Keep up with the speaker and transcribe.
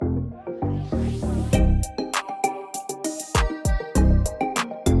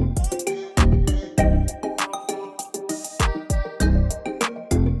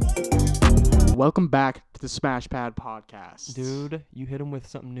welcome back to the Smash Pad Podcast. Dude, you hit him with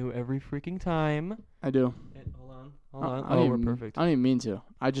something new every freaking time. I do. Hold on. We're perfect. I don't even mean to.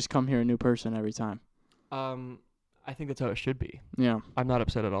 I just come here a new person every time. I think that's how it should be. Yeah. I'm not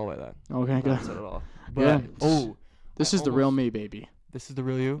upset at all by that. Okay, I'm good. not upset at all. But, Yeah. This is the real me, baby. This is the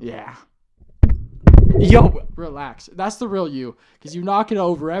real you? Yeah. Yo! Relax. That's the real you, because you knock it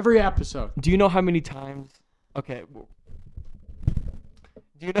over every episode. Do you know how many times... Okay.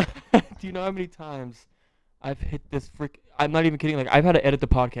 Do you know how many times I've hit this I'm not even kidding. Like, I've had to edit the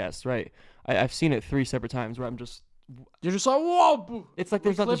podcast, right? I've seen it 3 separate times where I'm just... You're just like, whoa! It's like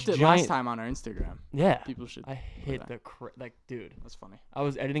there's not this clipped it giant... last time on our Instagram. Yeah. People should... I hit the... dude. That's funny. I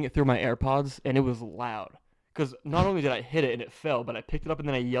was editing it through my AirPods, and it was loud. Because not only did I hit it and it fell, but I picked it up and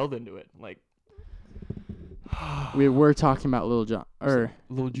then I yelled into it. Like... We were talking about Lil Jon.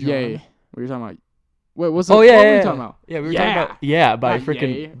 Lil Jon? Yay. We were talking about... Wait, Oh, what yeah, were yeah, we talking about? Yeah, we were talking about... Yeah, by Not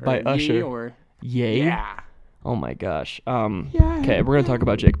freaking... Yay, By or Usher. Yee or... Yay? Yeah. Oh my gosh. Yeah. Okay, we're gonna talk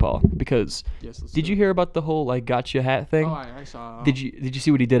about Jake Paul because Yes, let's did do you it. hear about the whole like gotcha hat thing? Oh, I saw. Did you see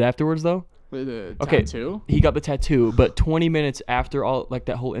what he did afterwards though? The Okay. tattoo? He got the tattoo, but 20 minutes after all like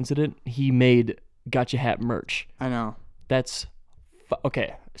that whole incident, he made gotcha hat merch. I know. That's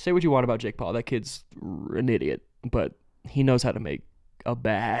okay. Say what you want about Jake Paul. That kid's an idiot, but he knows how to make a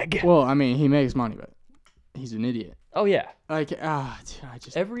bag. Well, I mean, he makes money, but he's an idiot. Oh yeah. Like, dude, I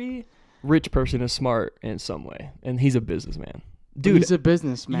just... Every rich person is smart in some way, and he's a businessman. Dude, he's a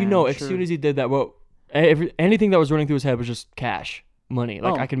businessman. you know, sure. as soon as he did that, well, anything that was running through his head was just cash, money.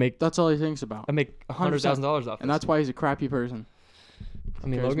 Like I can make, That's all he thinks about. I make $100,000 off this. And that's why he's a crappy person. I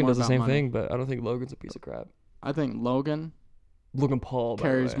mean, cares Logan more does the about same money. thing, but I don't think Logan's a piece of crap. I think Logan Logan Paul by the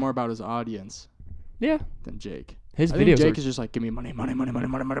cares way. more about his audience Yeah, than Jake. his I think videos. Jake is just like, give me money.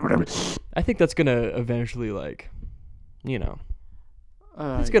 I think that's gonna eventually like, you know,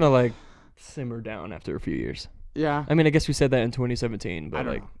 Uh, it's gonna like simmer down after a few years. yeah. I mean, I guess we said that in 2017, but I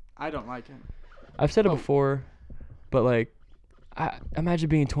don't like know. I don't like him. I've said it Oh. before, but like, I imagine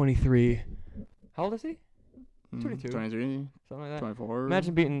being 23. How old is he? 22. 23, Something like that. 24.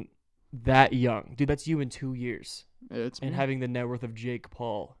 Imagine being that young. Dude, that's you in 2 years. It's And me. having the net worth of Jake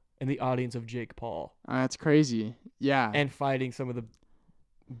Paul and the audience of Jake Paul That's crazy. Yeah. and fighting some of the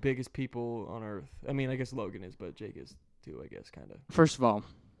biggest people on earth. I mean, I guess Logan is, but Jake is too, I guess, kind of. First of all,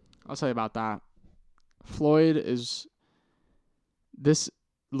 I'll tell you about that. Floyd is... This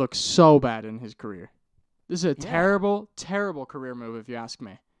looks so bad in his career. This is a Yeah. terrible, terrible career move, if you ask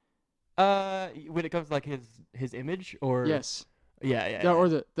me. When it comes to like his image or Yes. yeah. Or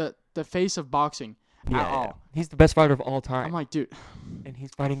the face of boxing yeah, at yeah. all. He's the best fighter of all time. I'm like, dude. And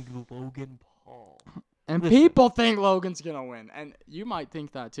he's fighting Logan Paul. And Listen. people think Logan's going to win. And you might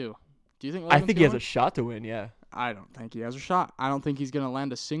think that, too. Do you think Logan's I think he has gonna a shot to win. Yeah, I don't think he has a shot. I don't think he's going to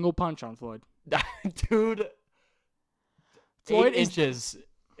land a single punch on Floyd. dude. Floyd 8 inches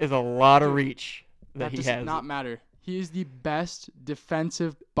is a lot of reach that he does has. not matter. He is the best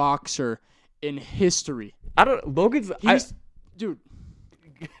defensive boxer in history. Logan's. Dude,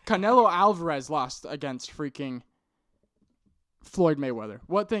 Canelo Alvarez lost against freaking Floyd Mayweather.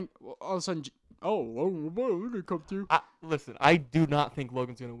 What thing? All of a sudden, Logan, we're gonna come through. Listen, I do not think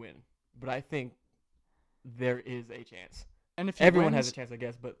Logan's gonna win, but I think there is a chance. And if he Everyone wins, has a chance, I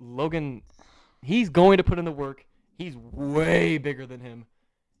guess, but Logan, he's going to put in the work. He's way bigger than him,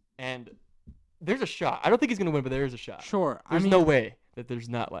 and there's a shot. I don't think he's gonna win, but there is a shot. sure. There's no way that there's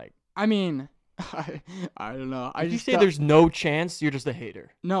not like. I mean, I don't know. If you say there's no chance, you're just a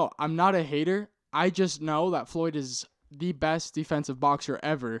hater. No, I'm not a hater. I just know that Floyd is the best defensive boxer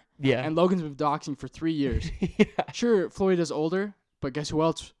ever. Yeah. And Logan's been boxing for 3 years. Yeah. Sure, Floyd is older, but guess who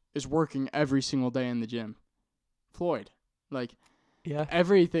else is working every single day in the gym? Floyd. Like, Yeah.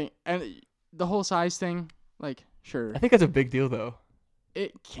 everything. And the whole size thing, like, sure. I think that's a big deal, though.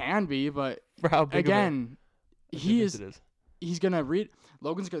 It can be, but For how big again, of a he difference is. it is. He's going to read.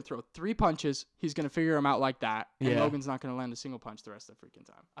 Logan's going to throw 3 punches. He's going to figure him out like that. And Yeah. Logan's not going to land a single punch the rest of the freaking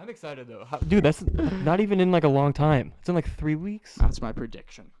time. I'm excited though, dude. That's not even in like a long time. It's in like 3 weeks. That's my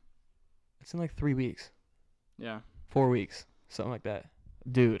prediction. It's in like 3 weeks, Yeah. 4 weeks, something like that.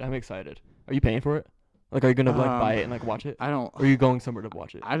 Dude, I'm excited. Are you paying for it? Like, are you gonna like buy it and like watch it? I don't. Or are you going somewhere to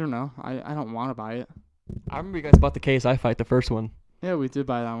watch it? I don't know. I don't want to buy it. I remember you guys bought the KSI fight, the first one, Yeah, we did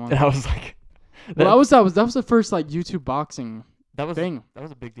buy that one. and I was like, Well, that was the first like YouTube boxing that was thing. that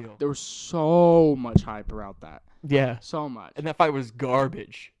was a big deal. There was so much hype around that. Yeah, So much. and that fight was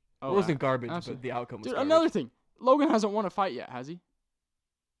garbage. Oh, It wasn't garbage, absolutely. but the outcome was Dude, garbage. another thing. Logan hasn't won a fight yet, has he?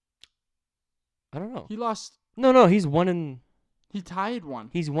 I don't know. He lost. No, he's one and He tied one.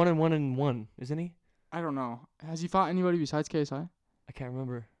 he's 1-1-1, isn't he? I don't know. Has he fought anybody besides KSI? I can't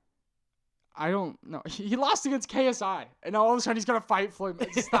remember. I don't know. He lost against KSI, and now all of a sudden he's gonna fight Floyd.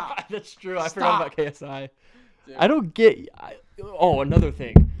 Stop. That's true. I Stop. forgot about KSI. Dude. I don't get. Another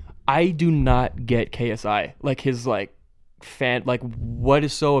thing. I do not get KSI. Like his like fan. Like what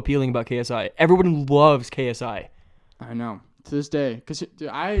is so appealing about KSI? Everyone loves KSI. I know to this day, because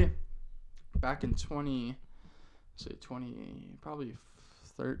back in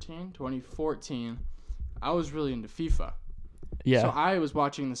 2014, I was really into FIFA. Yeah. So I was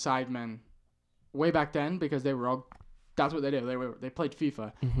watching the Sidemen way back then because they were all. That's what they did. They played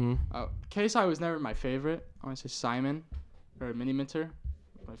FIFA. Mm-hmm. KSI was never my favorite. I want to say Simon or Minimeter,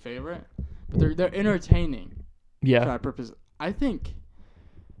 my favorite. But they're entertaining. Yeah. For that purpose, I think.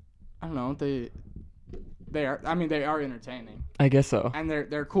 I don't know. They are. I mean, they are entertaining. I guess so. And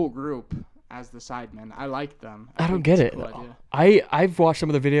they're a cool group as the Sidemen. I like them. I don't think get it's it. a cool idea. I've watched some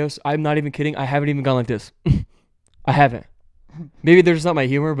of their videos. I'm not even kidding. I haven't even gone like this. I haven't. Maybe there's not my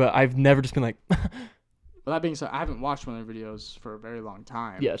humor, but I've never just been like. But that being said, I haven't watched one of their videos for a very long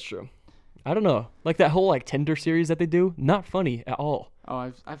time. Yeah, it's true. I don't know. Like that whole like Tinder series that they do, not funny at all.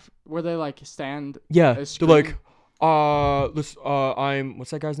 Oh, I've where they like stand. Yeah, a they're like, screen. I'm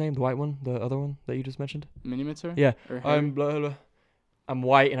what's that guy's name? The white one, the other one that you just mentioned. Minimeter. Yeah, Or Harry? I'm blah, blah. I'm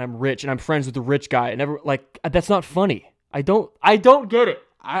white and I'm rich and I'm friends with the rich guy and that's not funny. I don't get it.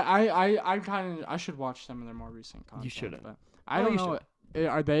 I should watch some of their more recent content. You shouldn't. But I No, don't you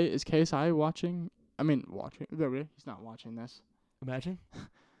know. Is KSI watching? I mean, watching. He's not watching this. Imagine.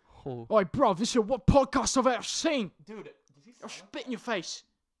 Oh. Oi, bro, this is what podcast I've ever seen. Dude, does he I'll spit in your face.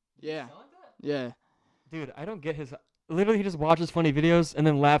 Yeah. sound like that? Yeah. Dude, I don't get his. Literally, he just watches funny videos and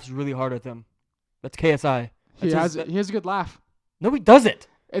then laughs really hard at them. That's KSI. He has a good laugh. No, he doesn't.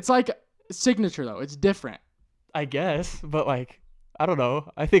 It's like signature though. It's different. I guess, but like, I don't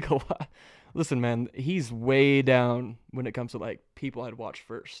know. I think a lot. Listen, man, he's way down when it comes to like people I'd watch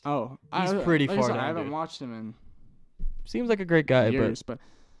first. Oh, He's pretty like I far said, down, I haven't dude. watched him in Seems like a great guy, years, but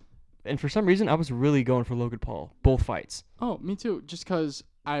and for some reason, I was really going for Logan Paul. Both fights. oh, me too. Just because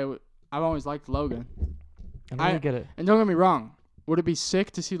I've always liked Logan. I don't really get it. And don't get me wrong, would it be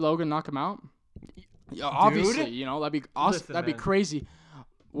sick to see Logan knock him out? Yeah, obviously, you know that'd be awesome. Listen, That'd be man. crazy.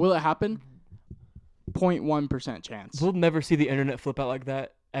 Will it happen? 0.1% chance. We'll never see the internet flip out like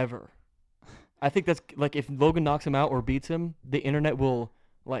that ever. I think that's like if Logan knocks him out or beats him, the internet will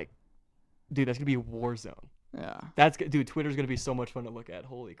like, dude, that's gonna be a war zone. Yeah. Dude, Twitter's gonna be so much fun to look at.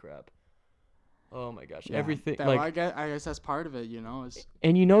 Holy crap! Oh my gosh, Yeah. everything Well, like, I guess that's part of it. You know, is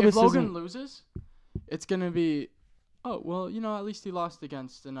and you know if this Logan isn't. loses, it's gonna be, oh well, you know, at least he lost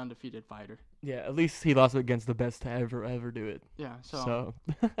against an undefeated fighter. Yeah, at least he lost against the best to ever do it. Yeah. So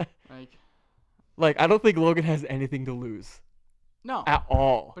like, like I don't think Logan has anything to lose no, at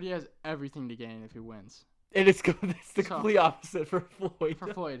all. but he has everything to gain if he wins. And it's the So- complete opposite for Floyd.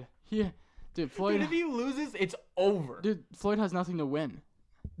 For Floyd, dude, Dude, Floyd, if he loses, it's over. dude, Floyd has nothing to win.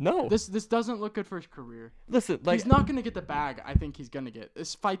 No. This doesn't look good for his career. Listen, like He's not gonna get the bag. I think he's gonna get.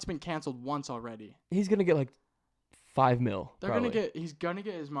 This fight's been canceled once already. he's gonna get like $5 million. He's gonna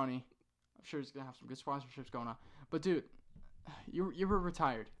get his money. I'm sure he's gonna have some good sponsorships going on. But dude, you were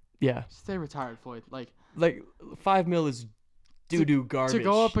retired. Yeah. Stay retired, Floyd. Like $5 million is doo garbage. to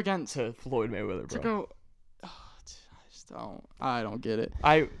go up against to Floyd Mayweather, bro. to go. I don't get it.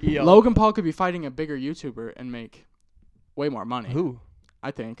 Yo. Logan Paul could be fighting a bigger YouTuber and make way more money. Who?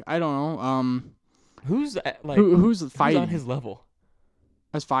 I think. I don't know. Who's like Who's who's fighting on his level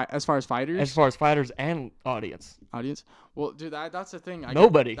as far as fighters? as far as fighters and audience? Audience. Well, dude, that's the thing.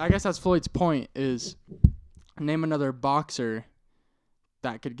 Nobody. I guess that's Floyd's point is name another boxer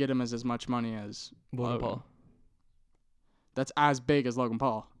that could get him as much money as Logan Paul. That's as big as Logan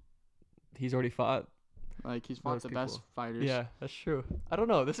Paul. He's already fought. Like he's fought Those the best people. fighters. Yeah, that's true. I don't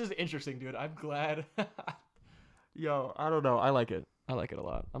know. This is interesting, dude. I'm glad. Yo, I don't know. I like it. I like it a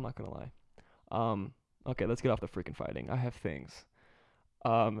lot. I'm not gonna lie. Okay, let's get off the freaking fighting. I have things.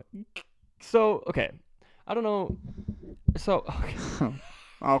 So okay, I don't know. So okay.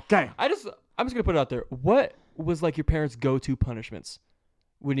 Okay. I'm just gonna put it out there. What was like your parents' go-to punishments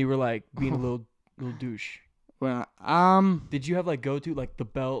when you were like being a little douche? Well, Did you have like go-to like the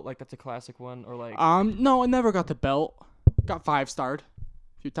belt? Like that's a classic one, or like no, I never got the belt. Got 5-starred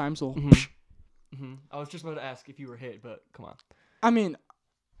a few times. I was just about to ask if you were hit, but come on. I mean,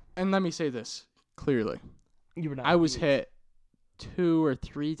 and let me say this clearly. You were not. I was hit 2 or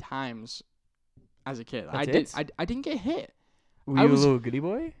 3 times as a kid. That's it? I didn't get hit. Were I you was- a little goody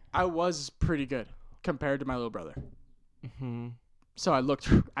boy? I was pretty good compared to my little brother. Mm-hmm. So I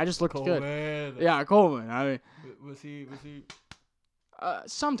just looked good. Man. Yeah, Coleman. I mean, Was he?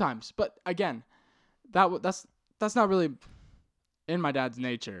 sometimes, but again, that's not really in my dad's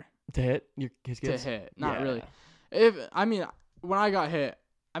nature. To hit his to kids? hit. Not Yeah. really. When I got hit,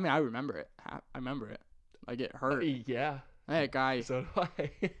 I remember it. I remember it. Like it hurt. Yeah. Hey, guy. So do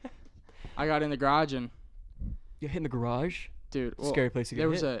I. I got in the garage and You hit in the garage? dude, Scary place to get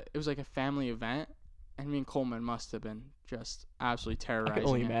hit. it was like a family event, and me and Coleman must have been just absolutely I terrorizing can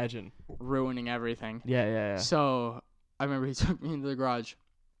only it, imagine. ruining everything. Yeah. So I remember he took me into the garage,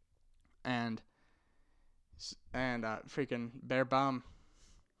 and freaking bare bum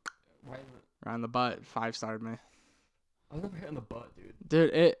Right. around the butt 5-starred me. I was never hit in the butt, dude.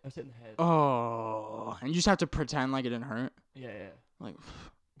 Dude, I was hit in the head. oh, and you just have to pretend like it didn't hurt. Yeah. Like,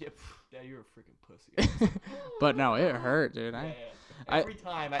 Yeah, you're a freaking pussy. but no, it hurt, dude. Yeah. I- Every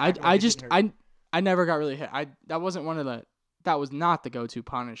time I never got really hit. That wasn't that was not the go-to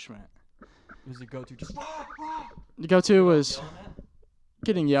punishment. It was the go-to just The go-to was yelling at?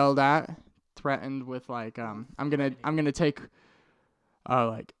 getting yelled at, threatened with like I'm gonna take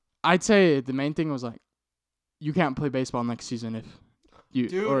like I'd say the main thing was like you can't play baseball next season if you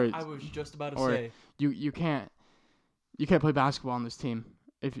Dude, I was just about to say you can't play basketball on this team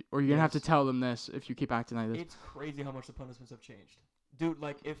or you're gonna have to Yes. tell them this if you keep acting like this. it's crazy how much the punishments have changed. Dude,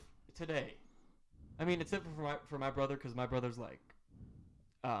 like if today, I mean it's different for my brother because my brother's like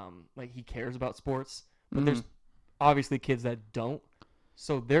he cares about sports, but there's obviously kids that don't.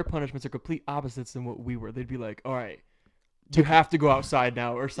 So their punishments are complete opposites than what we were. They'd be like, all right, you have to go outside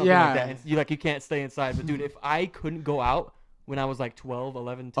now or something like that. And you can't stay inside. But, dude, if I couldn't go out when I was like 12,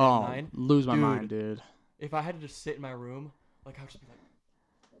 11, 10, 9. Lose my mind, dude. If I had to just sit in my room, like I would just be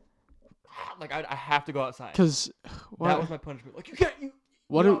like I have to go outside. Because that was my punishment. Like, you can't.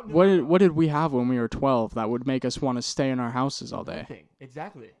 What did we have when we were 12 that would make us want to stay in our houses all day? Nothing.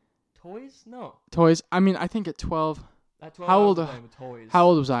 Exactly. Toys? No. Toys. I mean, I think at 12. At 12, How I was old? playing with toys. How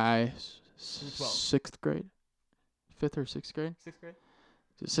old was I? 12. 6th grade, 5th or 6th grade. 6th grade.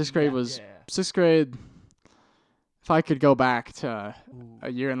 6th grade was Yeah. 6th grade. If I could go back to Ooh.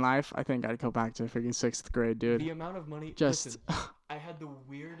 a year in life, I think I'd go back to freaking 6th grade, dude. The amount of money. Just Listen, I had the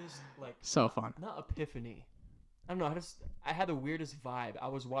weirdest so fun. Not epiphany. I don't know. I had the weirdest vibe. I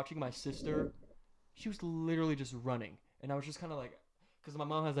was watching my sister. She was literally just running, and I was just kind of like, because my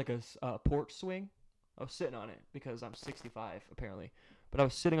mom has like a porch swing. I was sitting on it because I'm 65 apparently, but I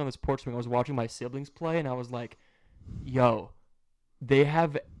was sitting on this porch swing. I was watching my siblings play, and I was like, "Yo, they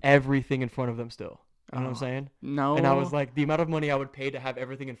have everything in front of them still." You know what I'm saying? No. And I was like, the amount of money I would pay to have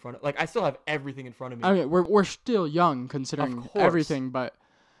everything in front of, like, I still have everything in front of me. I mean, we're still young considering Of course. everything, but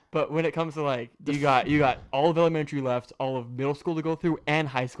But when it comes to like, you got all of elementary left, all of middle school to go through, and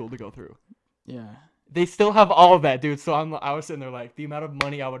high school to go through. yeah. They still have all of that, dude. So I was sitting there like, the amount of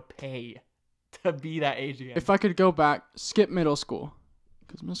money I would pay to be that age again. If I could go back, skip middle school,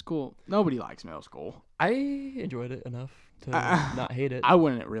 because middle school, nobody likes middle school. I enjoyed it enough to not hate it. I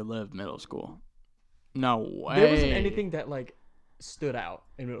wouldn't relive middle school. No way. There wasn't anything that like stood out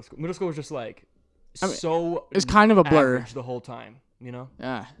in middle school. Middle school was just like it's kind of a blur average the whole time, you know.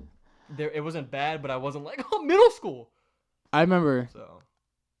 Yeah. It wasn't bad, but I wasn't like, oh, middle school. I remember So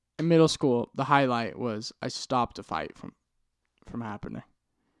in middle school, the highlight was I stopped a fight from happening.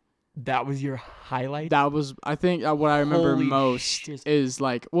 that was your highlight. That was, I think, what I remember Holy most shit. is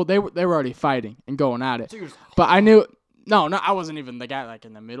like, well, they were already fighting and going at it, So you're just- but I knew, no, I wasn't even the guy like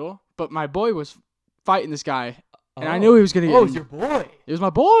in the middle, but my boy was fighting this guy, and I knew he was gonna get. Oh, it's your boy. It was my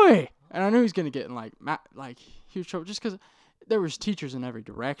boy, and I knew he was gonna get in like huge trouble just because there was teachers in every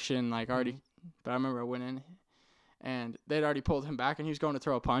direction, like already. But I remember I went in, and they'd already pulled him back, and he was going to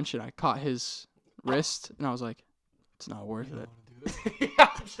throw a punch, and I caught his wrist, and I was like, "It's not worth You it." don't want to do this. Yeah,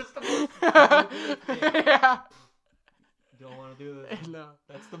 it's just the most Yeah. don't want to do this. No.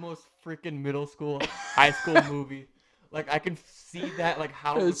 That's the most freaking middle school, high school movie. Like I can see that, like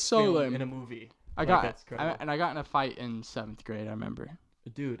how It's it's so filmed lame. in a movie. I Like, got that's incredible. and I got in a fight in 7th grade. I remember.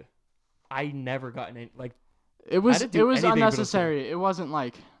 Dude, I never got in any, like It was didn't do anything in middle school. unnecessary. It wasn't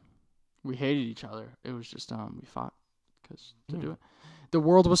like we hated each other. It was just we fought because to do it. The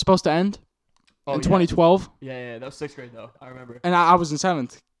world was supposed to end in 2012, Yeah, that was 6th grade though. I remember. and I was in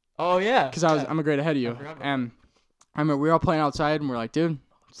 7th Oh yeah. because I'm a grade ahead of you. forgot about And I remember we were all playing outside, and we're like, dude,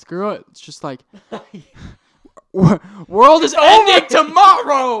 screw it. It's just like world is ending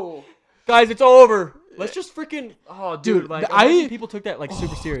tomorrow. Guys, it's over. Let's just freaking. Oh, dude. Dude, Like, I- imagine people took that like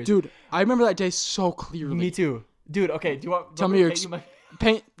super serious. Dude, I remember that day so clearly. Me too. Dude, okay. Do you want? Tell want me to your paint you my-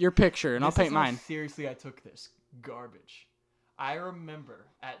 Paint your picture, and I'll This is paint how mine. Seriously, I took this garbage. I remember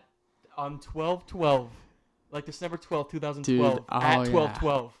on 12/12, like December 12th, 2012, Dude, oh, at yeah.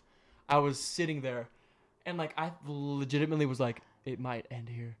 12/12, I was sitting there, and like I legitimately was like, it might end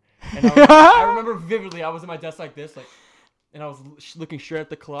here. And I remember vividly, I was at my desk like this, like, and I was looking straight at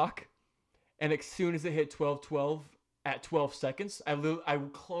the clock, and as soon as it hit 12:12 at 12 seconds, I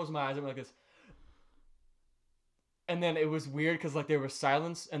would close my eyes and like this, and then it was weird because like there was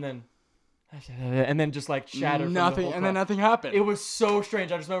silence, and then just like shatter. Nothing, and then nothing happened. It was so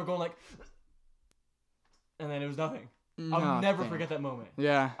strange. I just remember going like, and then it was nothing. I'll never forget that moment.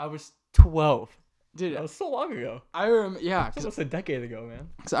 Yeah. I was 12. Dude, that was so long ago. I remember. Yeah, it's almost a decade ago, man.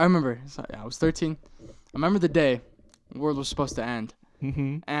 Cause I remember. So, yeah, I was 13. I remember the day the world was supposed to end.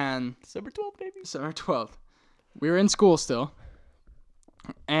 Mm-hmm. And December 12th, baby. December 12th. We were in school still.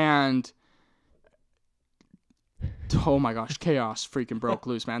 And oh my gosh, chaos freaking broke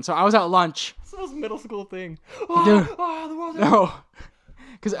loose, man. So I was at lunch. It's the most middle school thing. Dude, the world no.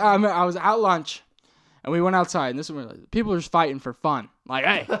 Because I was at lunch. And we went outside. And this is where like, people are just fighting for fun. Like,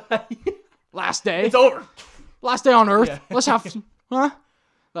 hey, last day. It's over. Last day on Earth. Yeah. Let's have, huh?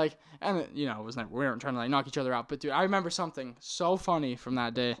 Like, and you know, it was we weren't trying to like knock each other out. But dude, I remember something so funny from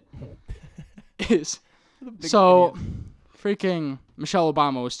that day. Is so freaking Michelle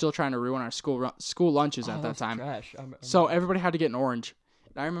Obama was still trying to ruin our school lunches at that time. Trash. So everybody had to get an orange.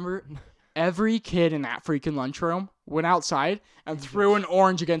 And I remember every kid in that freaking lunchroom went outside and threw an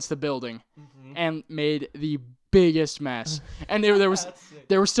orange against the building and made the biggest mess. And there was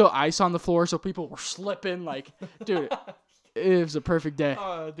still ice on the floor, so people were slipping. Like, dude, it was a perfect day.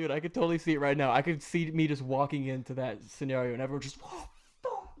 Dude, I could totally see it right now. I could see me just walking into that scenario and everyone just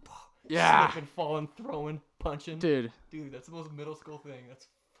slipping, falling, throwing, punching. Dude, that's the most middle school thing. That's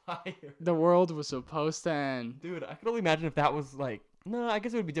fire. The world was supposed to end. Dude, I could only imagine if that was like, no, I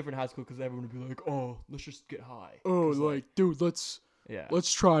guess it would be different in high school because everyone would be like, oh, let's just get high. Oh, like, dude, let's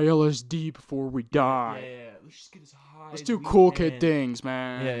try LSD before we die. Yeah. Let's just get as high. Let's do cool kid things,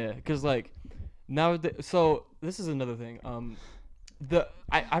 man. Yeah. Because like now, so this is another thing.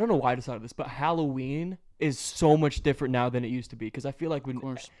 I don't know why I decided this, but Halloween is so much different now than it used to be. Because I feel like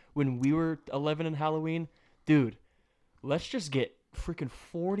when we were 11 in Halloween, dude, let's just get freaking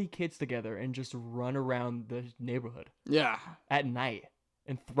 40 kids together and just run around the neighborhood. Yeah. At night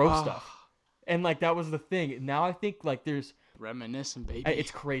and throw stuff. And like that was the thing. Now I think like there's reminiscent, baby. It's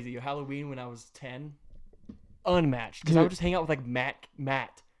crazy. Halloween when I was 10, unmatched. Because I would just hang out with like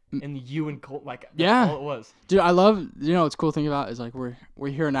Matt, and you and Colt. Like that's all it was. Dude, I love. You know what's cool thing about it is like we're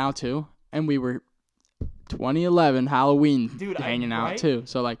here now too, and we were 2011 Halloween hanging out too.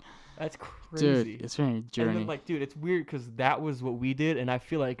 So like that's crazy. Dude, it's been a journey. And then like, dude, it's weird because that was what we did, and I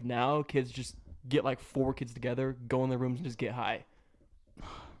feel like now kids just get like 4 kids together, go in their rooms and just get high.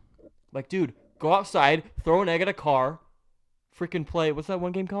 Like, dude, go outside, throw an egg at a car, freaking play. What's that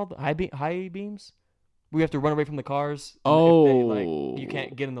one game called? High beams. We have to run away from the cars. Oh, you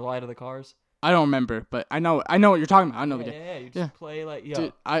can't get in the light of the cars. I don't remember, but I know what you're talking about. I know the game. Yeah, you just play like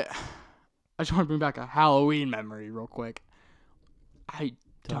Dude, I just want to bring back a Halloween memory real quick. I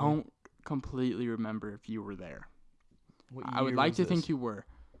don't completely remember if you were there. I would like to think you were.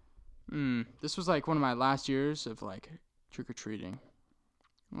 This was like one of my last years of like trick or treating.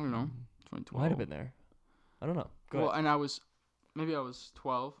 I don't know. 2012. Might have been there. I don't know. Go ahead. And I was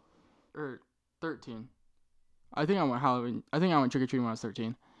 12 or 13. I think I went Halloween. I think I went trick or treating when I was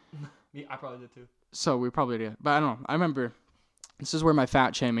 13. Yeah, I probably did too. So we probably did, but I don't know. I remember this is where my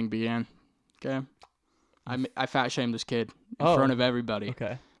fat shaming began. Okay, I fat shamed this kid in front of everybody.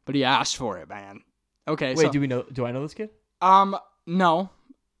 Okay, but he asked for it, man. Okay, wait, do I know this kid? No,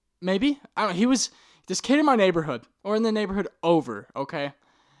 maybe I don't know. He was this kid in my neighborhood or in the neighborhood over. Okay,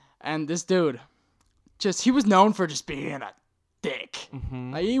 and this dude, he was known for just being a dick.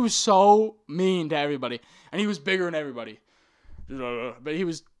 Mm-hmm. Like, he was so mean to everybody, and he was bigger than everybody. But he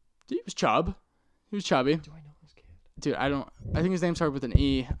was chub. He was chubby. Do I know this kid? Dude, I think his name started with an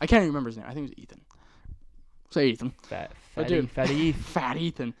E. I can't even remember his name. I think it was Ethan. Say Ethan. Fat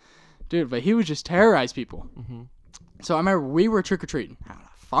Ethan. Dude, but he would just terrorize people. Mm-hmm. So I remember we were trick-or-treating. Having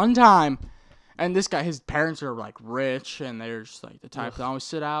a fun time. And this guy, his parents are like rich, and they're just like the type that always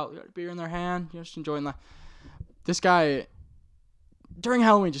sit out, got a beer in their hand, just enjoying life. This guy, during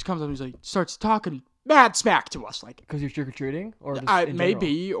Halloween, just comes up and he's like, starts talking mad smack to us. Like, because you're trick-or-treating? Or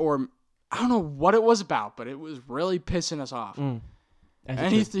maybe, or I don't know what it was about, but it was really pissing us off. And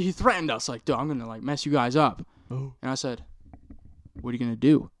he threatened us, like, dude, I'm going to like mess you guys up. Oh. And I said, what are you going to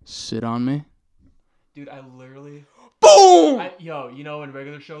do? Sit on me? Dude, I literally... Boom! You know, in a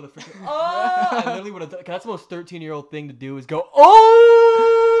regular show, the freaking... I literally would have... That's the most 13-year-old thing to do is go,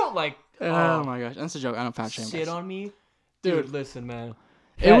 oh! Like... Oh my gosh. That's a joke. I don't fat shame. Sit on me? Dude, listen, man.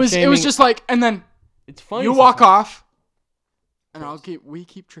 It was just like... And then it's funny. You walk off, and we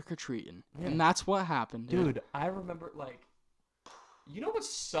keep trick-or-treating. Yeah. And that's what happened. Dude, I remember, like... You know what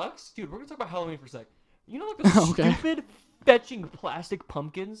sucks? Dude, we're going to talk about Halloween for a sec. You know, like, the stupid fetching plastic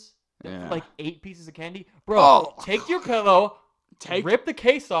pumpkins, Yeah. like 8 pieces of candy. Bro, Oh. take your pillow, Take. rip the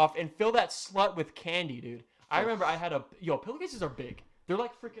case off, and fill that slut with candy, dude. I remember I had pillowcases are big. They're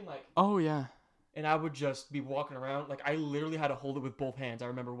like freaking like. Oh yeah. And I would just be walking around. Like, I literally had to hold it with both hands. I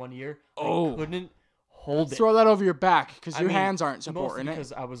remember one year. Oh. I couldn't hold it. Throw that over your back because your I mean, hands aren't supporting it.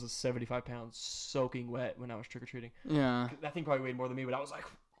 because I was 75 pounds soaking wet when I was trick-or-treating. Yeah. That thing probably weighed more than me, but I was like...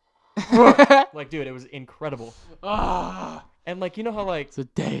 like, dude, it was incredible. Ah. And, like, you know how, like, It's a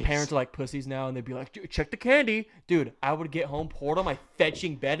day. parents are, like, pussies now, and they'd be like, dude, check the candy. Dude, I would get home, pour it on my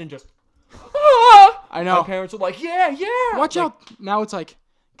fetching bed, and just... I know. My parents were like, yeah. Watch like, out. Now it's like,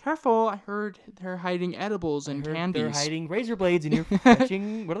 careful. I heard they're hiding edibles and candies. They're hiding razor blades in your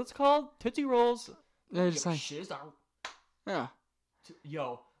fetching... what are those called? Tootsie Rolls. They're just like, Shiz out. yeah.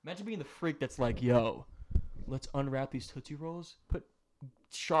 Yo, imagine being the freak that's like, yo, let's unwrap these Tootsie Rolls, put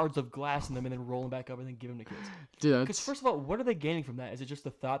shards of glass in them, and then roll them back up and then give them to kids. Dude, Because first of all, what are they gaining from that? Is it just the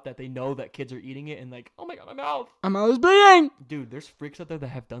thought that they know that kids are eating it and like, oh my god, my mouth? I'm always bleeding. Dude, there's freaks out there that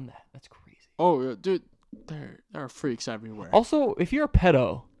have done that. That's crazy. Oh, yeah, dude, there are freaks everywhere. Also, if you're a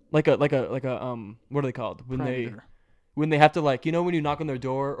pedo, like a what are they called Predator. when they have to like, you know, when you knock on their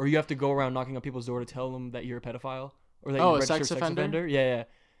door or you have to go around knocking on people's door to tell them that you're a pedophile or that you're a a registered sex offender? Yeah.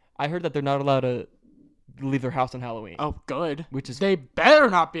 I heard that they're not allowed to leave their house on Halloween. Oh, good. Which is They better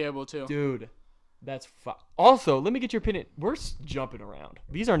not be able to. Dude, that's Also, let me get your opinion. We're jumping around.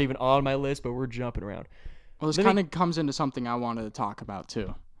 These aren't even on my list, but we're jumping around. Well, this kind of comes into something I wanted to talk about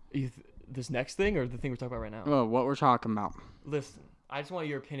too. This next thing or the thing we're talking about right now? Oh, what we're talking about. Listen, I just want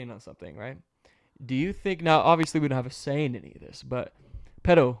your opinion on something, right? Do you think, now obviously we don't have a say in any of this, but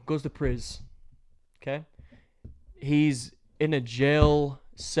pedo goes to prison, okay? He's in a jail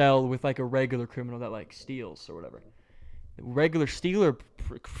cell with like a regular criminal that like steals or whatever. The regular stealer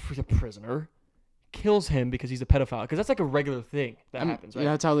prisoner kills him because he's a pedophile, because that's like a regular thing that happens, right?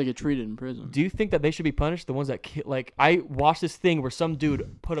 Yeah, that's how they get treated in prison. Do you think that they should be punished? The ones that like, I watched this thing where some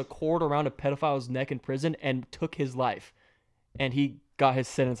dude put a cord around a pedophile's neck in prison and took his life, and he got his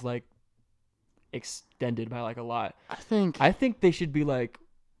sentence like extended by like a lot. I think they should be like,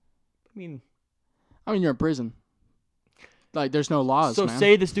 I mean, you're in prison. Like, there's no laws, so man.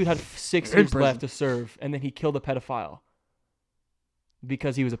 say this dude had 6 You're in years prison. left to serve, and then he killed a pedophile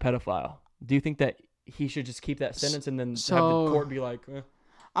because he was a pedophile. Do you think that he should just keep that sentence and then have the court be like, eh?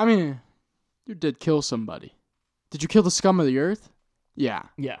 I mean, you did kill somebody. Did you kill the scum of the earth? Yeah.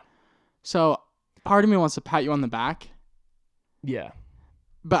 Yeah. So, part of me wants to pat you on the back. Yeah.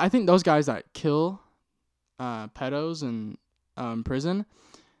 But I think those guys that kill pedos in prison,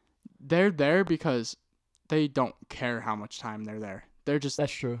 they're there because they don't care how much time they're there. They're just...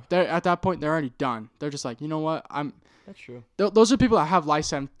 That's true. They're at that point, they're already done. They're just like, you know what? That's true. Those are people that have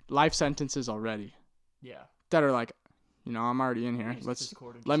life sentences already. Yeah. That are like, you know, I'm already in here. Let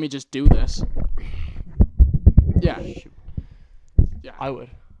Let me just do this. Yeah. Yeah. I would.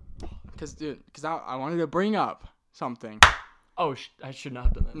 Because I wanted to bring up something. Oh, I should not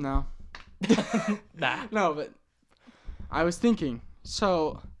have done that. No. Nah. No, but I was thinking.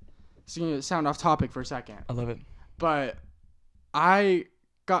 So, it's going to sound off topic for a second. I love it. But I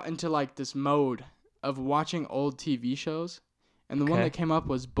got into like this mode of watching old TV shows. And the one that came up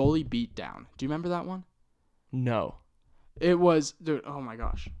was Bully Beatdown. Do you remember that one? No. It was, dude, oh my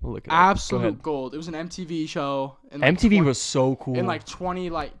gosh. We'll look it up. Absolute gold. It was an MTV show. MTV was so cool. In like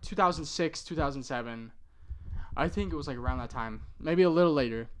 2006, 2007. I think it was like around that time. Maybe a little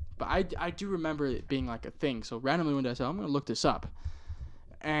later. But I do remember it being like a thing. So randomly one day I said, I'm going to look this up.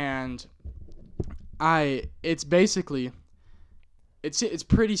 And it's basically, it's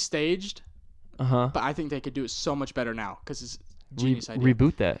pretty staged. But I think they could do it so much better now because it's a genius idea.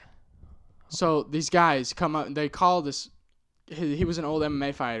 Reboot that. So these guys come up and they call this, he was an old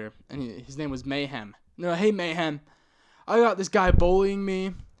MMA fighter and his name was Mayhem. And they're like, hey Mayhem, I got this guy bullying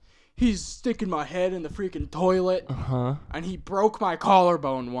me. He's sticking my head in the freaking toilet. And he broke my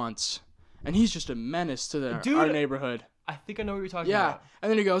collarbone once. And he's just a menace to our neighborhood. I think I know what you're talking about. Yeah. And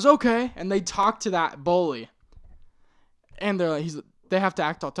then he goes, okay. And they talk to that bully. And they're like, they have to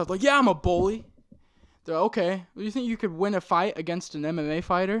act all tough. Like, yeah, I'm a bully. They're like, okay. Do you think you could win a fight against an MMA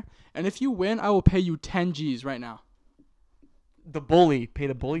fighter? And if you win, I will pay you 10 G's right now. Pay the bully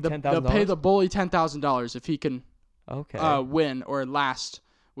 $10,000? They'll pay the bully $10,000 if he can win or last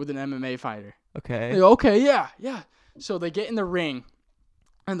with an MMA fighter. Okay. They go, okay, yeah. So they get in the ring,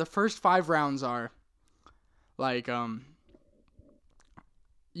 and the first 5 rounds are like,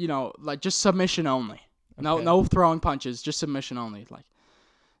 like just submission only. Okay. No throwing punches, just submission only. Like,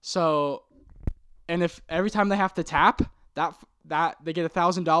 so, and if every time they have to tap, that they get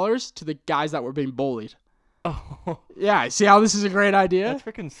 $1,000 to the guys that were being bullied. Oh, Yeah, see how this is a great idea? that's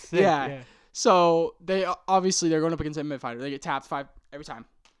freaking sick. Yeah. So they're going up against an MMA fighter. They get tapped every time,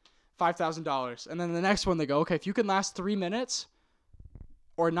 $5,000, and then the next one they go, okay, if you can last 3 minutes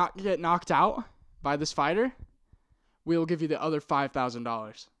or not get knocked out by this fighter, we will give you the other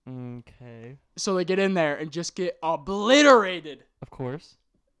 $5,000. Okay. So they get in there and just get obliterated, Of course.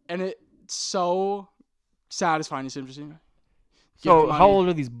 and it's so satisfying. It's interesting. So how old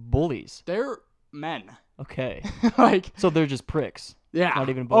are these bullies? They're men. Okay. Like, So they're just pricks. yeah. Not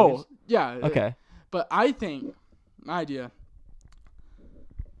even bullies. Oh, yeah. Okay. But I think my idea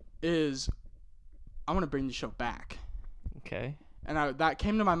is I want to bring the show back. Okay. And that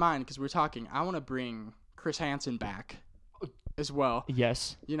came to my mind because we were talking. I want to bring Chris Hansen back as well.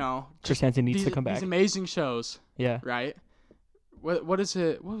 Yes. You know, Chris Hansen needs to come back. These amazing shows, Yeah. right? What is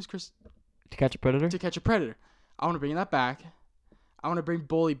it? What was Chris? To Catch a Predator? To Catch a Predator. I want to bring that back. I want to bring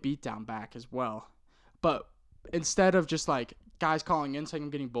Bully Beatdown back as well. But instead of just like guys calling in saying I'm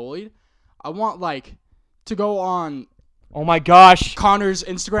getting bullied, I want like to go on Oh my gosh. Connor's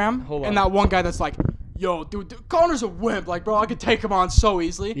Instagram Hold on. and that one guy that's like, yo, dude, Connor's a wimp. Like, bro, I could take him on so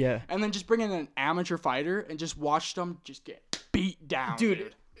easily. Yeah. And then just bring in an amateur fighter and just watch them just get beat down.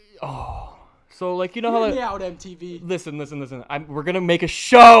 Dude. Oh. So, like, you know how, Hear like, me out, MTV. listen. We're going to make a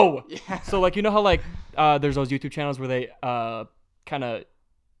show. Yeah. So, like, you know how, like, there's those YouTube channels where they kind of,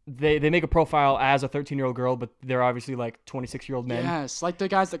 they make a profile as a 13-year-old girl, but they're obviously, like, 26-year-old men. Yes, like the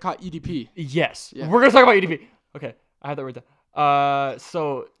guys that caught EDP. Yes. Yeah. We're going to talk about EDP. Okay. I have that right there.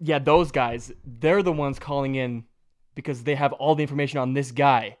 So, yeah, those guys, they're the ones calling in because they have all the information on this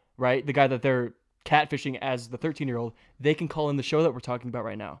guy, right? The guy that they're catfishing as the 13-year-old. They can call in the show that we're talking about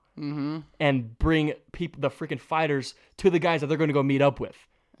right now and bring the freaking fighters to the guys that they're going to go meet up with.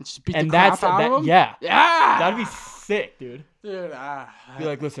 And just beat And the crap that's out of them? yeah. Yeah. That'd be sick, dude. Dude, Be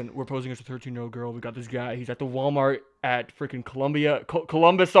like, listen, we're posing as a 13-year-old girl. We got this guy. He's at the Walmart at freaking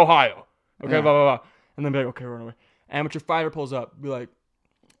Columbus, Ohio. Okay, Yeah. blah, blah, blah. And then be like, okay, run away. Amateur fighter pulls up. Be like,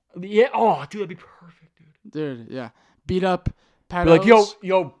 yeah, oh, dude, that'd be perfect, dude. Dude, yeah. Beat up pedos. Be like,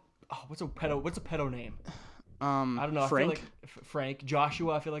 yo, oh, what's a pedo name? I don't know. Frank? I feel like Frank.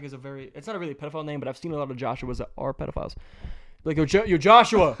 Joshua, I feel like is it's not a really pedophile name, but I've seen a lot of Joshuas that are pedophiles. Be like, yo,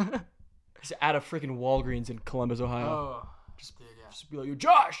 Joshua. Just at a freaking Walgreens in Columbus, Ohio. Oh. Just Just be like, yo,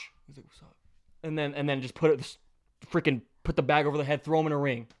 Josh. He's like, what's up? And then just put the bag over the head, throw him in a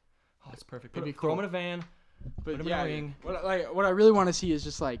ring. Oh, it's perfect. Throw him in a van. But Put him yeah, in a ring. what I really want to see is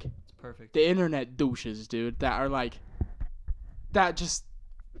just like It's perfect. the internet douches, dude, that are like that just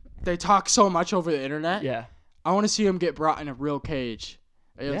they talk so much over the internet. Yeah. I want to see them get brought in a real cage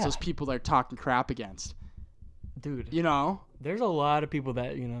against Yeah. those people they're talking crap against. Dude. You know? There's a lot of people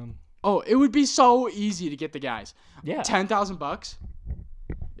that, Oh, it would be so easy to get the guys. Yeah. $10,000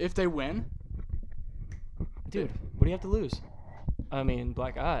 if they win. Dude, what do you have to lose? I mean,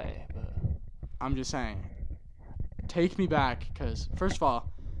 black eye. But... I'm just saying. Take me back, because first of all,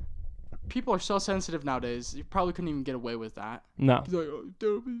 people are so sensitive nowadays. You probably couldn't even get away with that. No. He's like, oh,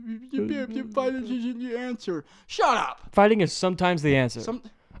 dude, you fighting isn't the answer. Shut up. Fighting is sometimes the answer.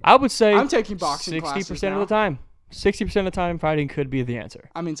 I would say I'm taking boxing 60% 60% of the time. 60% of the time, fighting could be the answer.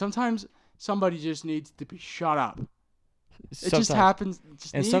 I mean, sometimes somebody just needs to be shut up. Sometimes. It just happens. It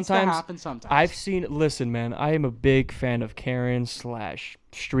just And needs sometimes to happen sometimes. I've seen. Listen, man, I am a big fan of Karen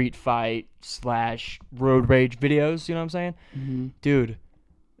 / street fight / road rage videos. You know what I'm saying, dude?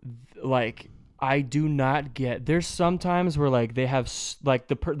 Like, I do not get. There's sometimes where like they have like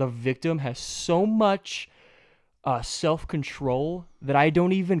the victim has so much self control that I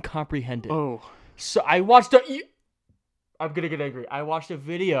don't even comprehend it. Oh, So I watched I'm gonna get angry. I watched a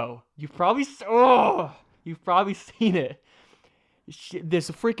video. You've probably seen it. This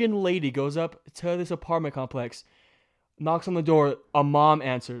freaking lady goes up to this apartment complex, knocks on the door. A mom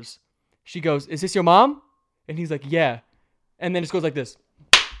answers. She goes, "Is this your mom?" And he's like, "Yeah." And then it just goes like this,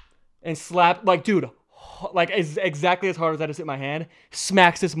 and slap like, dude, like exactly as hard as I just hit my hand,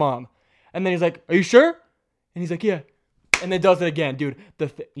 smacks his mom. And then he's like, "Are you sure?" And he's like, "Yeah." And then does it again, dude.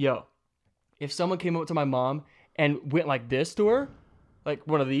 Yo, if someone came up to my mom and went like this to her, like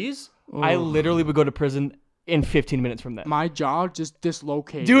one of these, I literally would go to prison in 15 minutes from that. my jaw just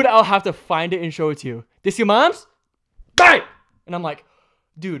dislocated. Dude, I'll have to find it and show it to you. This your mom's? Bang! And I'm like,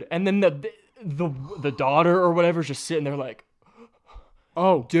 dude. And then the daughter or whatever is just sitting there like,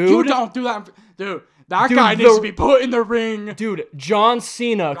 oh, dude. You don't do that. Dude, that guy needs to be put in the ring. Dude, John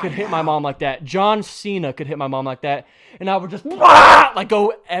Cena could hit my mom like that. John Cena could hit my mom like that. And I would just like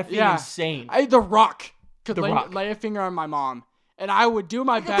go effing insane. The Rock could The Rock. lay a finger on my mom. And I would do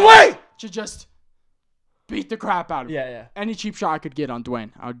my best to just beat the crap out of him. Yeah. Any cheap shot I could get on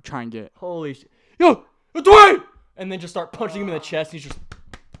Dwayne, I would try and get. Holy shit. Yo, Dwayne, and then just start punching him in the chest. And he's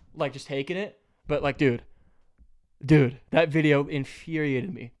just taking it. But like, dude, that video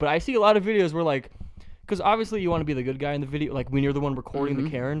infuriated me. But I see a lot of videos where like, because obviously you want to be the good guy in the video, like when you're the one recording the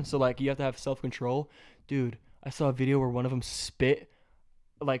Karen, so like you have to have self-control. Dude, I saw a video where one of them spit,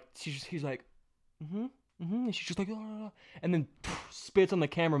 like he's like, and she's just like, and then spits on the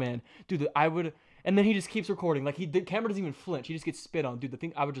cameraman. Dude, and then he just keeps recording. Like the camera doesn't even flinch. He just gets spit on.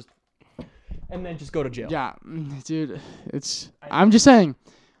 Dude, I would just, and then just go to jail. Yeah, dude, I'm just saying,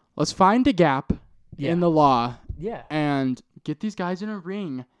 let's find a gap in the law. Yeah. And get these guys in a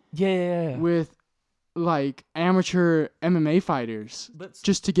ring. Yeah. With like amateur MMA fighters,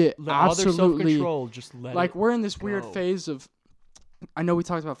 just to get absolutely self-control. Just let like it we're in this go. weird phase of. I know we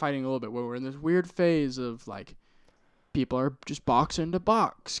talked about fighting a little bit, where we're in this weird phase of like people are just boxing to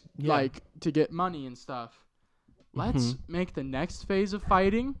box, like to get money and stuff. Let's make the next phase of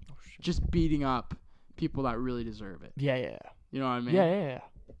fighting just beating up people that really deserve it. Yeah. You know what I mean? Yeah.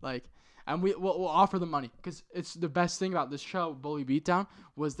 Like, and we'll offer them money because it's the best thing about this show, Bully Beatdown,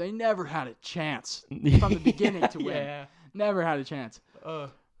 was they never had a chance from the beginning to win. Yeah. Never had a chance.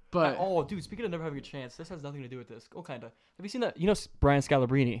 But dude, speaking of never having a chance, this has nothing to do with this. Oh, kind of. Have you seen that? You know Brian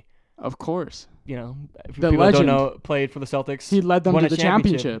Scalabrine? Of course. You know, if the people legend. don't know, played for the Celtics. He led them won to a the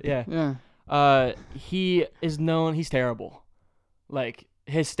championship. Yeah. He is known. He's terrible. Like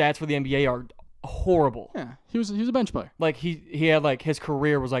his stats for the NBA are horrible. Yeah. He was a bench player. Like he had like his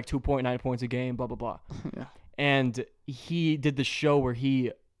career was like 2.9 points a game. Blah blah blah. Yeah. And he did the show where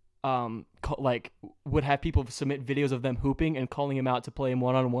he like would have people submit videos of them hooping and calling him out to play him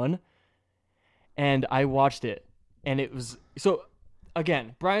one-on-one. And I watched it, and it was so.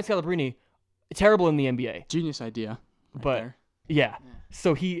 Again, Brian Scalabrine, terrible in the NBA. Genius idea. But there. Yeah.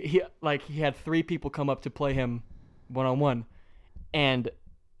 So he had 3 people come up to play him one-on-one, and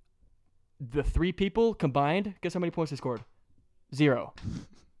the 3 people combined, guess how many points they scored? 0.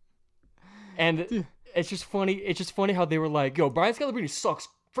 And Dude. it's just funny. It's just funny how they were like, "Yo, Brian Scalabrine sucks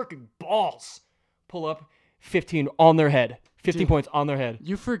freaking balls." Pull up 15 on their head. 15 points on their head.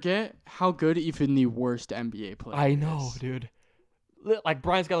 You forget how good even the worst NBA player I know, is. dude. Like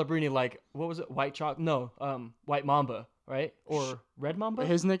Brian Scalabrine, like what was it? White Chalk? No, White Mamba, right? Or Red Mamba?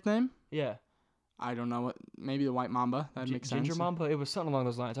 His nickname? Yeah. I don't know what. Maybe the White Mamba. That makes sense. Ginger Mamba. It was something along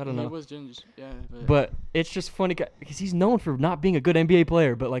those lines. I don't know. It was Ginger. Yeah. But it's just funny because he's known for not being a good NBA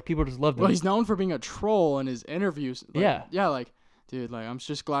player, but like people just loved him. Well, he's known for being a troll in his interviews. Like, yeah. Yeah, like, dude, like I'm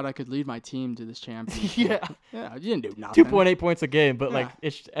just glad I could lead my team to this championship. Yeah. Yeah, you didn't do nothing. 2.8 points a game, but like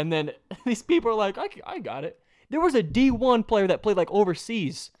and then these people are like, I got it. There was a D1 player that played like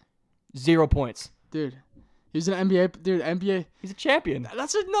overseas, 0 points. Dude, he's an NBA. Dude, NBA. He's a champion.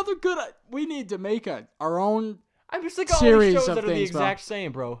 That's another good. We need to make our own. I'm just like all series these shows of that are the things, exact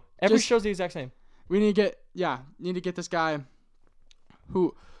same, bro. Every Just- show's the exact same. We need to get this guy,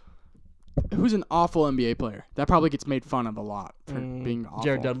 who's an awful NBA player that probably gets made fun of a lot for being awful.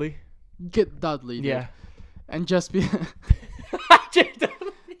 Jared Dudley. Get Dudley. Dude. Yeah. And just be Jared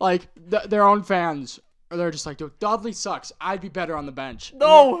Dudley. like their own fans. Or they're just like, dude, Dudley sucks. I'd be better on the bench.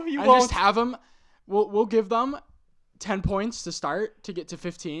 No, you and won't. just have them. We'll give them 10 points to start to get to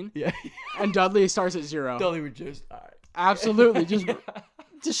 15. Yeah. And Dudley starts at 0. Dudley would just Absolutely, just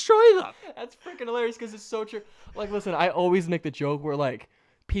destroy them. That's freaking hilarious because it's so true. Like, listen, I always make the joke where like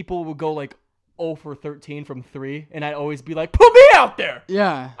people will go like 0 for 13 from 3, and I'd always be like, put me out there.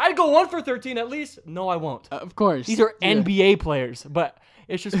 Yeah. I'd go 1 for 13 at least. No, I won't. Of course. These are NBA players, but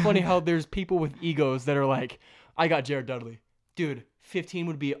it's just funny how there's people with egos that are like, I got Jared Dudley. Dude, 15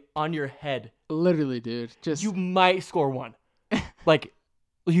 would be on your head. Literally, dude. Just You might score 1. Like,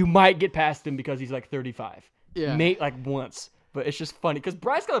 you might get past him because he's like 35. Yeah. Like once. But it's just funny because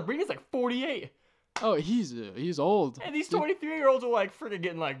Bryce Scalabrine is like 48. Oh, he's old. And these 23-year-olds are like freaking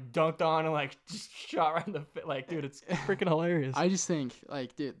getting like dunked on and like just shot right in the face. Like, dude, it's freaking hilarious. I just think,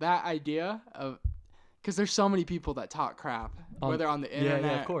 like, dude, that idea of, because there's so many people that talk crap, whether on the internet.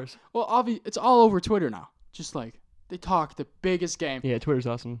 Yeah, of course. Well, it's all over Twitter now. Just like they talk the biggest game. Yeah, Twitter's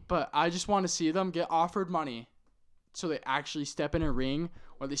awesome. But I just want to see them get offered money, so they actually step in a ring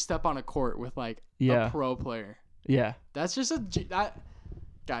or they step on a court with like a pro player. Yeah. That's just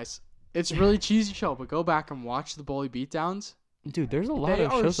guys. It's a really cheesy show, but go back and watch the Bully Beatdowns. Dude, there's a lot They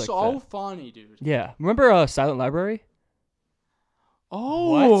of are shows like so that. funny, dude. Yeah. Remember Silent Library?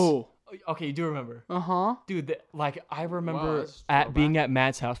 Oh. What? Okay, you do remember. Uh-huh. Dude, I remember that's being at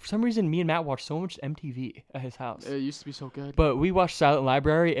Matt's house. For some reason, me and Matt watched so much MTV at his house. It used to be so good. But we watched Silent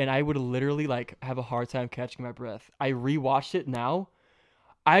Library, and I would literally like have a hard time catching my breath. I rewatched it now.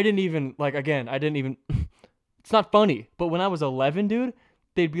 I didn't even it's not funny. But when I was 11, dude,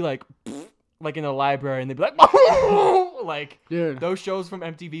 they'd be like, like in the library, and they'd be like, like, dude, those shows from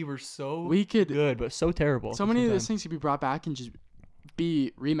MTV were so we could good, but so terrible. So many of those things could be brought back and just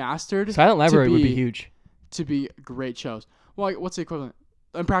be remastered. Silent Library would be huge. To be great shows. Well, like, what's the equivalent?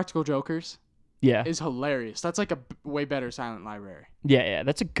 Impractical Jokers. Yeah, is hilarious. That's like a way better Silent Library. Yeah,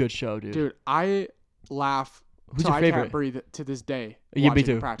 that's a good show, dude. Dude, I laugh. Who's your favorite? I can't breathe to this day. Yeah, me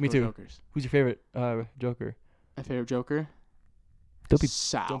too. Me too. Jokers. Who's your favorite Joker? My favorite Joker?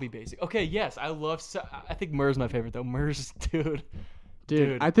 Sal. Don't be basic. Okay, yes, I love Sal. I think Murr's my favorite, though. Murr's, dude.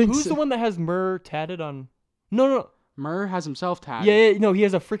 I think... Who's the one that has Murr tatted on... No. Murr has himself tatted. Yeah, no, he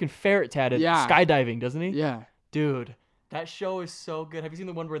has a freaking ferret tatted. Yeah. Skydiving, doesn't he? Yeah. Dude, that show is so good. Have you seen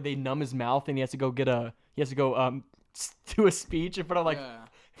the one where they numb his mouth and he has to go do a speech in front of like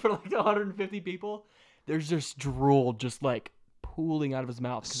 150 people? There's just drool just like pooling out of his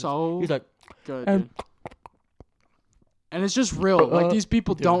mouth. So he's like, good. Dude. And it's just real. Like, these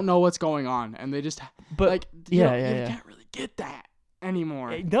people don't know what's going on, and they just you can't really get that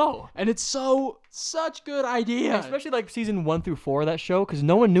anymore. No. And it's such good idea. Especially like season 1 through 4 of that show, because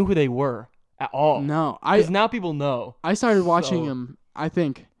no one knew who they were at all. No, because now people know. I started watching them. I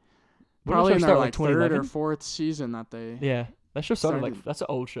think probably in their like third or fourth season that they. Yeah, that show started like that's an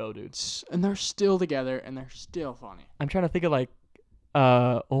old show, dude. And they're still together, and they're still funny. I'm trying to think of like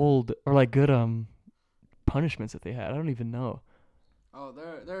old or like good punishments that they had. I don't even know. Oh,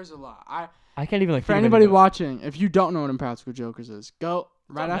 there's a lot. I can't even like. For anybody watching, if you don't know what Impractical Jokers is, go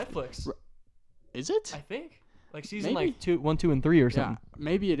right after Netflix. Is it? I think like season like 1, 2, and 3 or something. Yeah,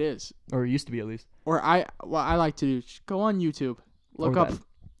 maybe it is, or it used to be at least. Or what I like to do, just go on YouTube, look up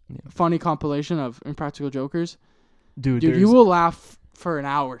funny compilation of Impractical Jokers. Dude, you will laugh for an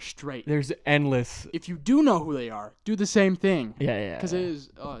hour straight. There's endless. If you do know who they are, do the same thing. Yeah. Because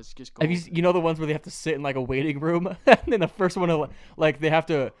it's just cool. Have you know the ones where they have to sit in like a waiting room, and then the first one to like they have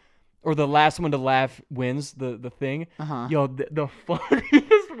to, or the last one to laugh wins the thing. Yo, the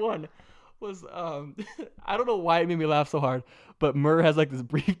funniest one was I don't know why it made me laugh so hard, but Murr has like this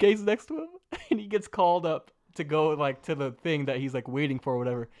briefcase next to him, and he gets called up to go like to the thing that he's like waiting for or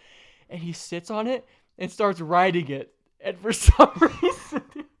whatever, and he sits on it and starts riding it. And for some reason,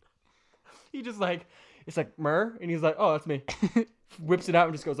 dude, he just like, it's like, Murr, and he's like, oh, that's me. Whips it out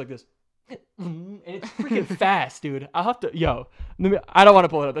and just goes like this. And it's freaking fast, dude. I'll have to, I don't want to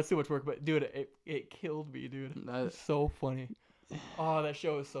pull it up. That's too much work, but dude, it killed me, dude. That's so funny. Oh, that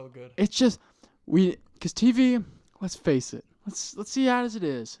show is so good. It's just, because TV, let's face it. Let's see it as it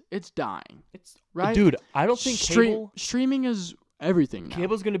is. It's dying. It's right, dude. I don't think streaming is everything now.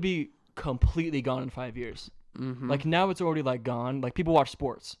 Cable's going to be completely gone in 5 years. Mm-hmm. Like now it's already like gone. Like people watch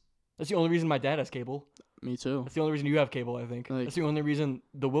sports. That's the only reason my dad has cable. Me too. That's the only reason you have cable, I think. That's the only reason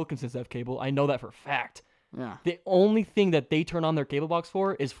the Wilkinsons have cable. I know that for a fact. Yeah. The only thing that they turn on their cable box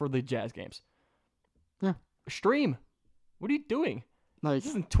for is for the Jazz games. Yeah. Stream. What are you doing? Like,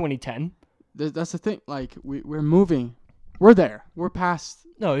 this isn't 2010. That's the thing. Like we're moving. We're there. We're past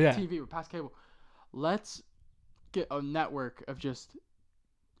TV. We're past cable. Let's get a network of just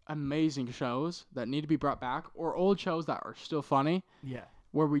amazing shows that need to be brought back, or old shows that are still funny. Yeah.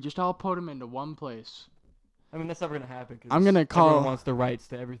 Where we just all put them into one place. I mean, that's never gonna happen. I'm gonna call. Everyone wants the rights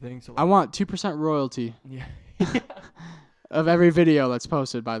to everything. So I want 2% royalty. Yeah. Of every video that's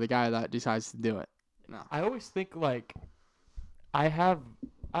posted by the guy that decides to do it. No. I always think like, I have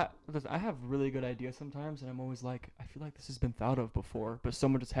really good ideas sometimes, and I'm always like, I feel like this has been thought of before, but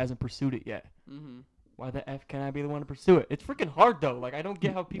someone just hasn't pursued it yet. Mm-hmm. Why the F can I be the one to pursue it? It's freaking hard, though. Like, I don't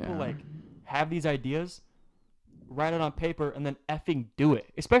get how people, like, have these ideas, write it on paper, and then effing do it.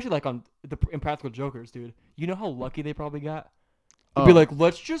 Especially, like, on the Impractical Jokers, dude. You know how lucky they probably got? They'd be like,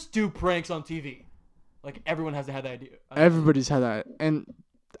 let's just do pranks on TV. Like, everyone has had that idea. Everybody's had that. And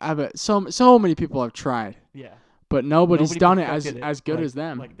I bet so many people have tried. Yeah. But nobody's done it as good as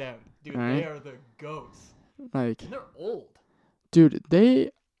them. Like them. Dude, they are the goats. Like, and they're old. Dude,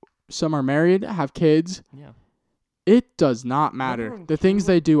 some are married, have kids. Yeah. It does not matter. The things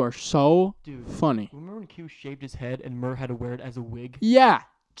they do are so funny. Remember when Q shaved his head and Murr had to wear it as a wig? Yeah.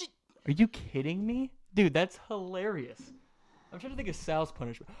 Are you kidding me? Dude, that's hilarious. I'm trying to think of Sal's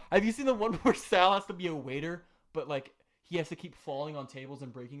punishment. Have you seen the one where Sal has to be a waiter, but like he has to keep falling on tables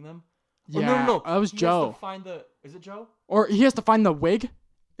and breaking them? Yeah. No. That was Joe. Is it Joe? Or he has to find the wig?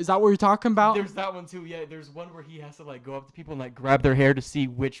 Is that what you're talking about? There's that one too. Yeah, there's one where he has to like go up to people and like grab their hair to see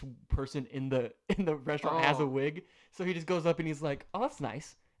which person in the restaurant has a wig. So he just goes up and he's like, "Oh, that's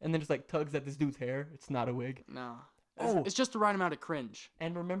nice," and then just like tugs at this dude's hair. It's not a wig. No. It's just the right amount of cringe.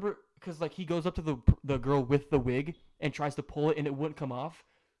 And remember, because like he goes up to the girl with the wig and tries to pull it and it wouldn't come off.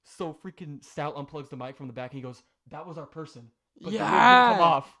 So freaking Sal unplugs the mic from the back and he goes, "That was our person." But the wig didn't come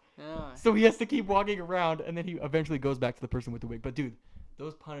off. Yeah. So he has to keep walking around, and then he eventually goes back to the person with the wig. But dude,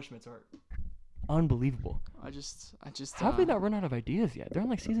 those punishments are unbelievable. I just. How have they not run out of ideas yet? They're on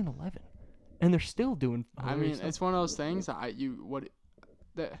like season 11, and they're still doing. I mean, it's one of those things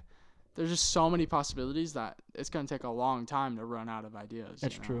that there's just so many possibilities that it's gonna take a long time to run out of ideas.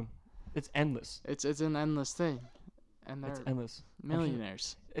 That's true. It's endless. It's an endless thing, and they're It's endless.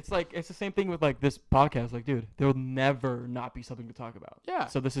 millionaires. It's the same thing with like this podcast. Like, dude, there will never not be something to talk about. Yeah.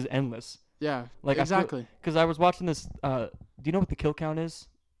 So this is endless. Yeah. Like exactly. Because I was watching this. Do you know what the kill count is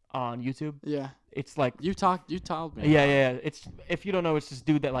on YouTube? Yeah. It's like You told me. Yeah. It's if you don't know, it's this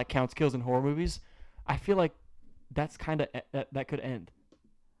dude that like counts kills in horror movies. I feel like that's kind of that could end.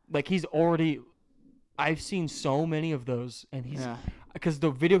 Like he's already. I've seen so many of those, and because the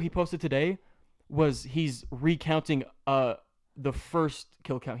video he posted today was he's recounting the first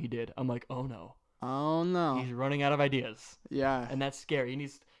kill count he did. I'm like, oh no. Oh no. He's running out of ideas. Yeah. And that's scary.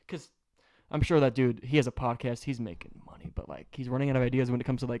 Because I'm sure that dude, he has a podcast. He's making money, but like he's running out of ideas when it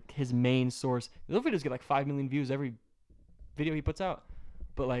comes to like his main source. Those videos get like 5 million views every video he puts out.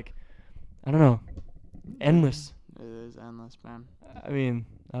 But like, I don't know. Endless. It is endless, man. I mean,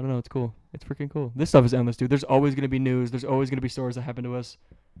 I don't know. It's cool. It's freaking cool. This stuff is endless, dude. There's always going to be news. There's always going to be stories that happen to us.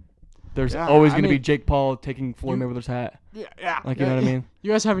 There's always going to be Jake Paul taking Floyd Mayweather's hat. Yeah. Like, you know what I mean?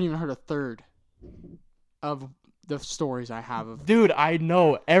 You guys haven't even heard a third of the stories I have of. Dude, I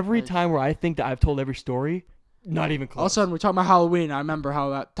know. Every time where I think that I've told every story, not even close. All of a sudden, we're talking about Halloween. I remember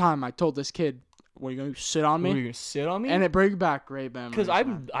how that time I told this kid, "What are you going to sit on me?" What, are you going to sit on me? And it brings back great memories.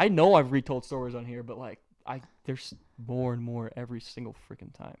 Because I know I've retold stories on here, but like, there's more and more every single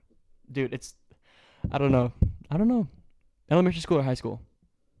freaking time. Dude, it's, I don't know. Elementary school or high school?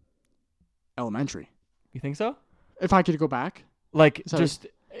 Elementary. You think so? If I could go back? Like, just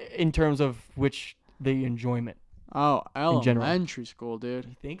in terms of the enjoyment. Oh, elementary school, dude.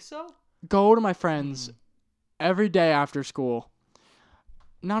 You think so? Go to my friends every day after school.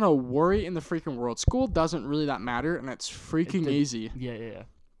 Not a worry in the freaking world. School doesn't really that matter, and it's freaking easy. Yeah.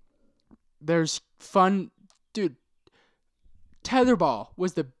 There's fun. Dude, tetherball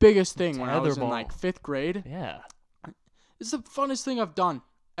was the biggest thing when I was in like 5th grade. Yeah. It's the funnest thing I've done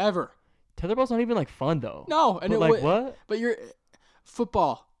ever. Tetherball's not even like fun though. No, and what? But you're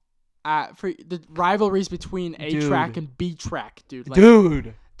football. For the rivalries between A track and B track, dude. Like,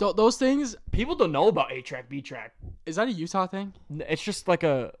 dude, those things. People don't know about A track, B track. Is that a Utah thing? It's just like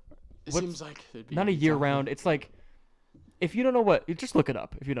it seems like it'd be not a year round. It's like, if you don't know you just look it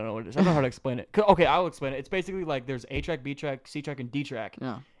up. If you don't know what it is, I don't know how to explain it. Okay, I'll explain it. It's basically like there's A track, B track, C track, and D track.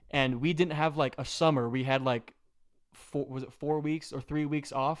 Yeah. And we didn't have like a summer. We had like 4 weeks or 3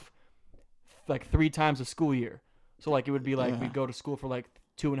 weeks off, like 3 times a school year. So like it would be like we'd go to school for like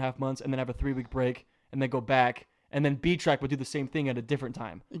 2.5 months and then have a 3-week break and then go back. And then B track would do the same thing at a different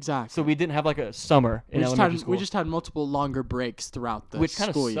time. Exactly. So we didn't have like a summer in elementary school. We just had multiple longer breaks throughout the which kind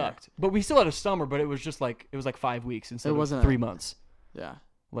of sucked. Year. But we still had a summer, but it was just like 5 weeks instead of 3 months. Yeah.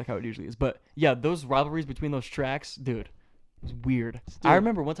 Like how it usually is. But yeah, those rivalries between those tracks, dude, it was weird. I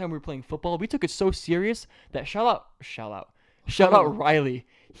remember one time we were playing football. We took it so serious that shout out Riley.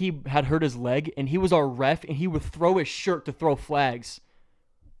 He had hurt his leg and he was our ref and he would throw his shirt to throw flags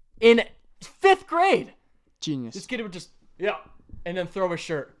in 5th grade. Genius. This kid would just and then throw his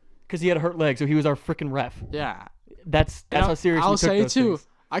shirt because he had a hurt leg, so he was our freaking ref. Yeah, that's how serious we took those things. I'll say too,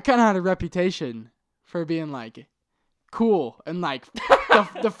 I kind of had a reputation for being like cool and like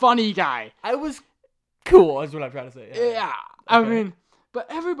the funny guy. I was cool, is what I'm trying to say. Yeah. Okay. I mean, but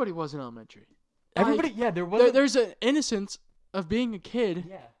everybody was in elementary. Everybody, there was. There's an innocence of being a kid.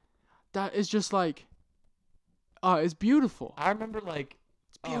 Yeah. That is just like, it's beautiful. I remember like,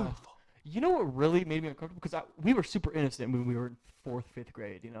 it's beautiful. You know what really made me uncomfortable? Because we were super innocent when we were in 4th, 5th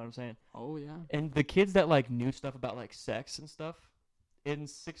grade. You know what I'm saying? Oh yeah. And the kids that like knew stuff about like sex and stuff in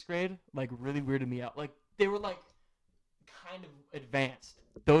 6th grade like really weirded me out. Like they were like kind of advanced.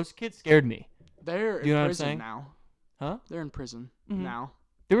 Those kids scared me. They're in prison now. Huh? They're in prison now.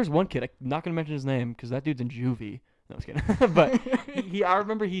 There was one kid. I'm not gonna mention his name because that dude's in juvie. No, I was kidding. But I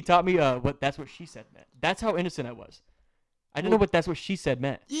remember he taught me that's what she said meant. That's how innocent I was. I didn't know what that's what she said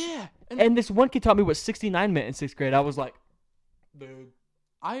meant. Yeah. And this one kid taught me what 69 meant in 6th grade. I was like, dude.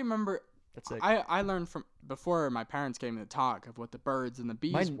 I remember. That's sick. I learned from before my parents came to talk of what the birds and the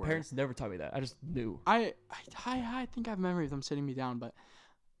bees were. My parents never taught me that. I just knew. I think I have memory of them sitting me down, but.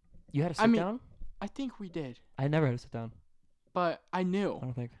 You had to sit down? I think we did. I never had to sit down. But I knew. I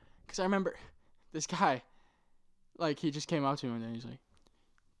don't think. Because I remember this guy, like, he just came up to me and he's like,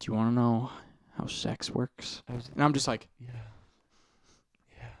 "Do you want to know how sex works?" And I'm just like, yeah.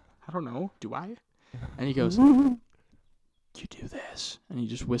 I don't know. Do I? And he goes, "You you do this? And he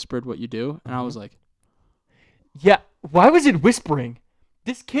just whispered what you do. And I was like, yeah. Why was it whispering?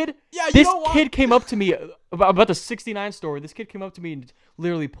 This kid, came up to me about the 69 story. This kid came up to me and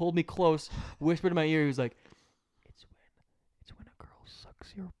literally pulled me close, whispered in my ear. He was like, it's when a girl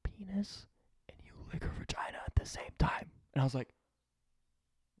sucks your penis and you lick her vagina at the same time. And I was like,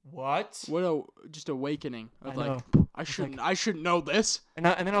 what? What a just awakening of like, I shouldn't know this. And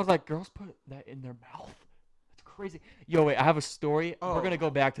then I was like, girls put that in their mouth. That's crazy. Yo, wait, I have a story. Oh. We're gonna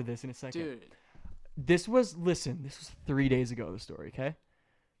go back to this in a second. Dude. This was 3 days ago, the story, okay?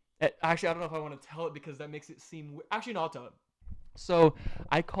 Actually, I don't know if I want to tell it because that makes it seem weird. Actually, no, I'll tell it. So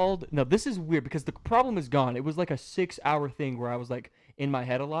I called. No, this is weird because the problem is gone. It was like a 6-hour thing where I was like in my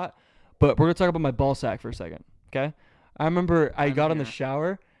head a lot. But we're going to talk about my ball sack for a second, okay? I remember I got in the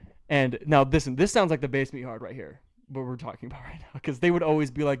shower. And now, listen, this sounds like the base me hard right here. What we're talking about right now. Because they would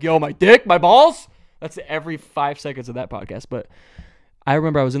always be like, yo, my dick, my balls. That's every 5 seconds of that podcast. But I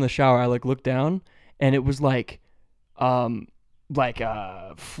remember I was in the shower. I like looked down. And it was like flaky.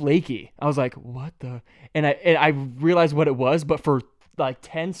 I was like, what the? And I realized what it was, but for like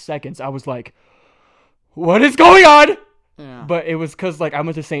 10 seconds, I was like, what is going on? Yeah. But it was because like I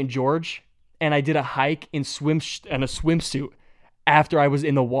went to St. George and I did a hike in a swimsuit after I was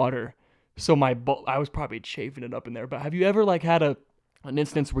in the water. So I was probably chafing it up in there. But have you ever like had an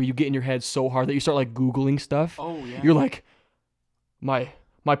instance where you get in your head so hard that you start like Googling stuff? Oh yeah. You're like, my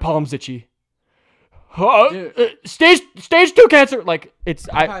palm's itchy. Stage 2 cancer. Like it's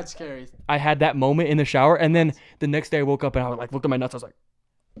That's scary. I had that moment in the shower, and then the next day I woke up and I like looked at my nuts. I was like,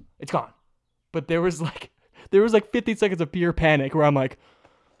 it's gone. But there was like 15 seconds of pure panic where I'm like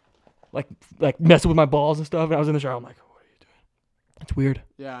messing with my balls and stuff. And I was in the shower. I'm like, what are you doing? It's weird.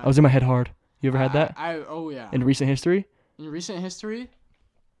 Yeah. I was in my head hard. You ever had that? Oh yeah. In recent history? In recent history,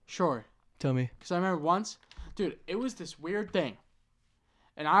 sure. Tell me. Because I remember once, dude, it was this weird thing.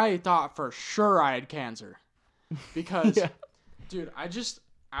 And I thought for sure I had cancer. Because, dude, I just,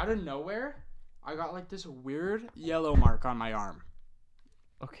 out of nowhere, I got like this weird yellow mark on my arm.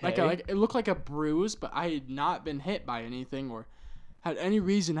 Okay. Like it looked like a bruise, but I had not been hit by anything or had any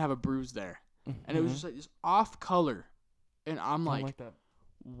reason to have a bruise there. Mm-hmm. And it was just like this off color. And I'm like that.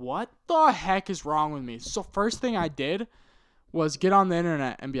 What the heck is wrong with me? So first thing I did was get on the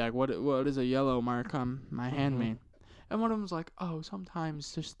internet and be like, what is a yellow mark on my hand mean? And one of them was like, oh,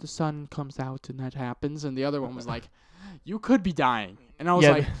 sometimes just the sun comes out and that happens. And the other one was like, you could be dying. And I was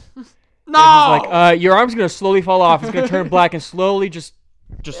like, no! Like, your arm's going to slowly fall off. It's going to turn black and slowly just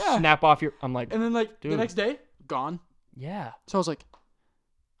snap off your... I'm like... And then, like, dude. The next day, gone. Yeah. So I was like,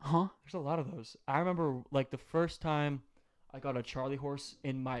 huh? There's a lot of those. I remember, like, the first time I got a Charlie horse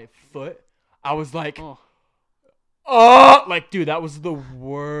in my foot, I was like... Oh! Like, dude, that was the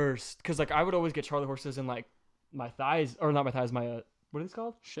worst. Because, like, I would always get Charlie horses in, like, my thighs, or not my thighs, my, what are these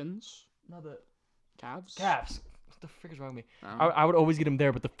called? Shins? No, the... Calves? What the frick is wrong with me? I would always get them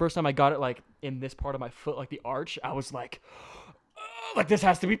there, but the first time I got it, like, in this part of my foot, like, the arch, I was like, this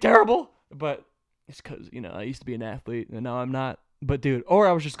has to be terrible. But it's because, I used to be an athlete, and now I'm not. But, dude, or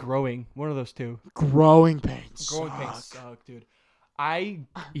I was just growing. One of those two. Growing pains suck, dude.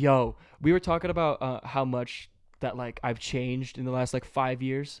 We were talking about how much that, like, I've changed in the last, like, 5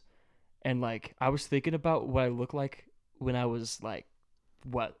 years. And, like, I was thinking about what I looked like when I was, like,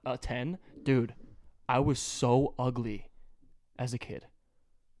 10? Dude, I was so ugly as a kid.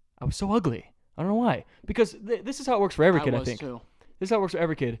 I was so ugly. I don't know why. Because this is how it works for every kid, I think. Too. This is how it works for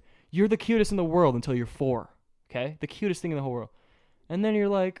every kid. You're the cutest in the world until you're 4, okay? The cutest thing in the whole world. And then you're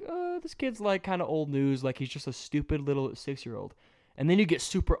like, this kid's, like, kind of old news. Like, he's just a stupid little 6-year-old. And then you get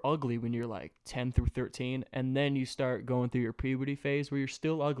super ugly when you're, like, 10 through 13. And then you start going through your puberty phase where you're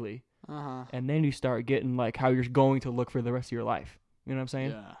still ugly. Uh-huh. And then you start getting, like, how you're going to look for the rest of your life. You know what I'm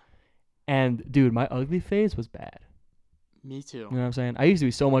saying? Yeah. And, dude, my ugly phase was bad. Me too. You know what I'm saying? I used to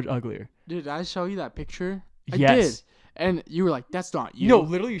be so much uglier. Dude, did I show you that picture? I yes. did. And you were like, that's not you. No,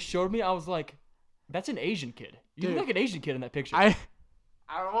 literally you showed me. I was like, that's an Asian kid. You Dude, look like an Asian kid in that picture. I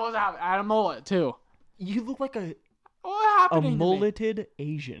almost had a mullet, too. You look like What happened? a mulleted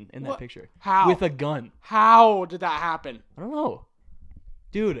Asian in that picture. How? With a gun. How did that happen? I don't know.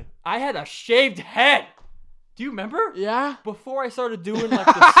 Dude, I had a shaved head. Do you remember? Yeah. Before I started doing, like,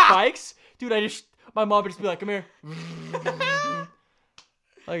 the spikes, dude, my mom would just be like, come here.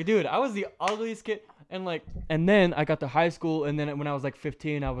 Like, dude, I was the ugliest kid. And then I got to high school, and then when I was, like,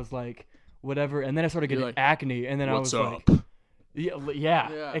 15, I was, like, whatever. And then I started getting acne, and then I was up? like...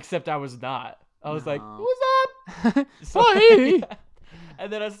 Yeah, except I was not. I was like, what's up? Hey.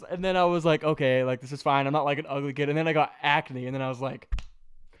 And then I was like, okay, like, this is fine. I'm not, like, an ugly kid. And then I got acne, and then I was like...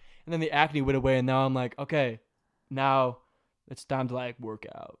 And then the acne went away, and now I'm like, okay, now It's time to like work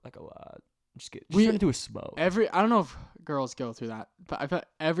out like a lot. Just We- turn into a smoke. I don't know if girls go through that, but I bet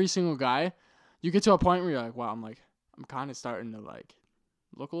every single guy, you get to a point where you're like, wow, I'm kind of starting to like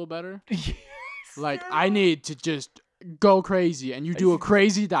look a little better. Yes, Like sir. I need to just go crazy, and you do a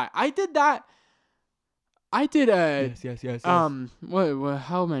crazy diet. I did that. I did a Yes. what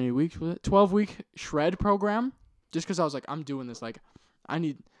how many weeks was it? 12-week shred program. Just because I was like, I'm doing this. Like, I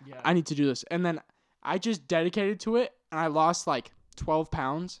need to do this, and then I just dedicated to it, and I lost like 12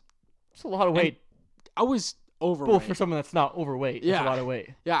 pounds. It's a lot of weight. I was overweight. Well, for someone that's not overweight, it's a lot of weight.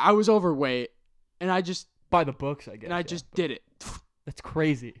 Yeah, I was overweight, and I just By the books, I guess. and I just did it, That's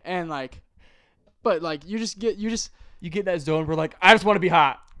crazy. and like, but like you get You get that zone where like I just want to be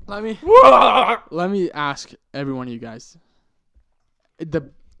hot. let me ask every one of you guys,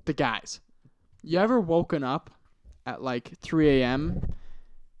 the guys, you ever woken up at like 3 a.m.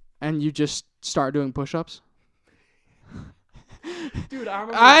 and you just start doing push-ups? Dude,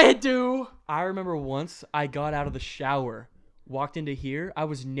 I do. I remember once I got out of the shower, walked into here, I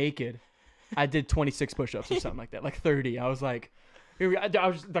was naked. I did 26 push-ups or something like that, like 30. I was like, here we go. I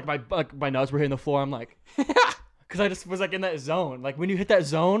was like my nuts were hitting the floor. I'm like, because I just was like in that zone. Like when you hit that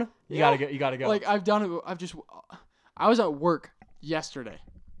zone, you gotta go. Like I've done it. I was at work yesterday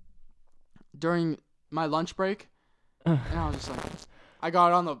during my lunch break, and I was just like, I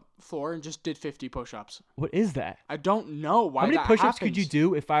got on the floor and just did 50 push-ups. What is that? I don't know why. How many that push-ups could you happens.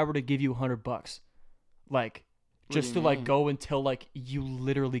 do if I were to give you $100? Like, What do just you to like mean? go until like you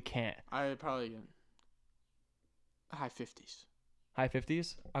literally can't. I probably get high 50s. High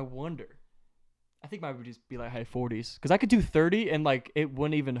 50s? I wonder. I think mine would just be like high 40s. Because I could do 30 and like it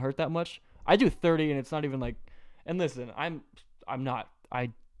wouldn't even hurt that much. I do 30 and it's not even like. And listen, I'm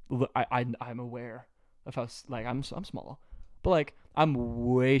aware of how like I'm small, but like I'm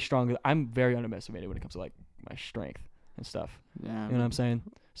way stronger. I'm very underestimated when it comes to like my strength and stuff. Yeah. You know what I'm saying?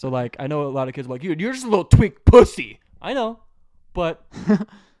 So like I know a lot of kids are like, you're just a little twink pussy. I know, but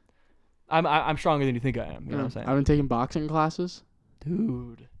I'm stronger than you think I am. You know what I'm saying? I've been taking boxing classes.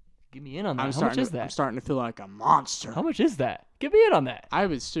 Dude, get me in on that. I'm How much is that? I'm starting to feel like a monster. How much is that? Get me in on that. I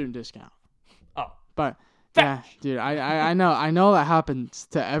have a student discount. Oh, But yeah, dude, I know that happens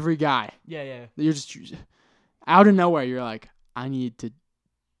to every guy. yeah. You're just out of nowhere. You're like, I need to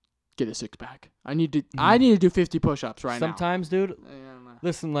get a six pack. I need to do 50 push-ups right Sometimes, dude. now. I don't know.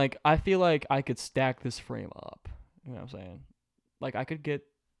 Listen, like I feel like I could stack this frame up. You know what I'm saying? Like I could get.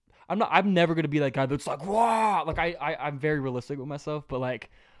 I'm never gonna be that guy that's like, wow. Like I'm very realistic with myself, but like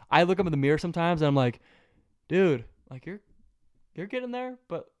I look up in the mirror sometimes and I'm like, dude, like you're getting there,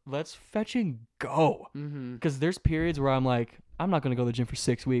 but let's fetching go. Mm-hmm. Because there's periods where I'm like, I'm not gonna go to the gym for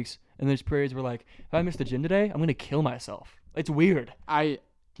 6 weeks, and there's periods where like, if I miss the gym today, I'm gonna kill myself. It's weird. I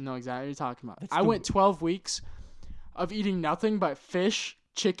know exactly what you're talking about. That's I went 12 weeks of eating nothing but fish,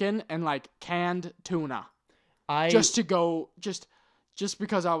 chicken, and like canned tuna. Just to go, just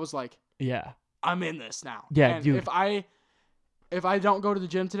because I was like, yeah. I'm in this now. Yeah, and dude. If I don't go to the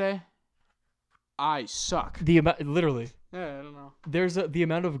gym today, I suck. The amount, literally. Yeah, I don't know. There's the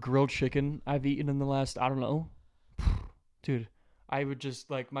amount of grilled chicken I've eaten in the last, I don't know. Dude, I would just,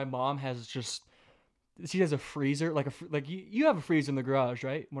 like, my mom has just, she has a freezer, like, you have a freezer in the garage,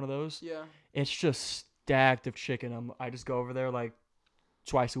 right? One of those? Yeah. It's just stacked of chicken. I just go over there, like,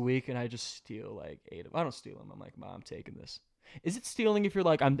 twice a week, and I just steal, like, 8 of them. I don't steal them. I'm like, Mom, I'm taking this. Is it stealing if you're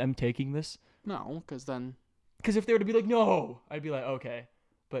like, I'm taking this? No, because then. Because if they were to be like, no, I'd be like, okay.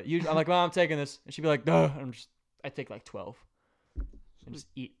 But I'm like, Mom, I'm taking this. And she'd be like, no. And I take like 12 and just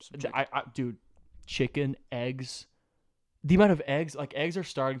eat. Dude, chicken, eggs. The amount of eggs, like eggs are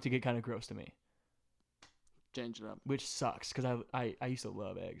starting to get kind of gross to me. Change it up. Which sucks because I used to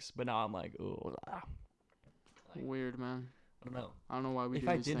love eggs. But now I'm like, oh. Weird, man. I don't know. I don't know why we do If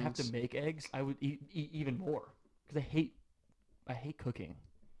I these didn't things. have to make eggs, I would eat even more. Because I hate cooking.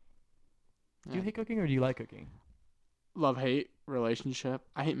 Do you Yeah. hate cooking or do you like cooking? Love-hate relationship.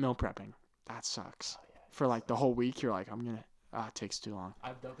 I hate meal prepping. That sucks. For like the whole week, you're like, it takes too long.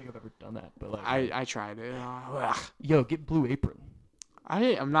 I don't think I've ever done that, but like I tried it. Yo, get Blue Apron.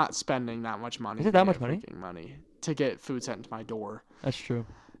 I'm not spending that much money. Is it to that get much money? freaking money to get food sent to my door. That's true.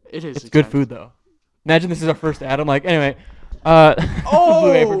 It is. It's good expensive. food though. Imagine this is our first ad. I'm like, anyway, Oh!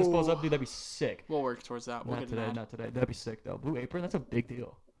 Blue Apron just pulls up, dude. That'd be sick. We'll work towards that. We'll Not get an today, ad. not today. That'd be sick though. Blue Apron, that's a big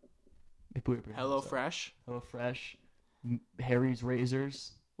deal. Get Blue Apron. Hello Fresh. HelloFresh, Harry's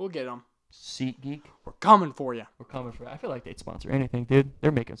Razors, We'll get them. SeatGeek. We're coming for you. We're coming for. I feel like they'd sponsor anything, dude.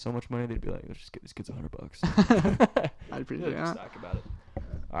 They're making so much money. They'd be like, let's just get this kid's $100. I'd appreciate They'd that. talk about it.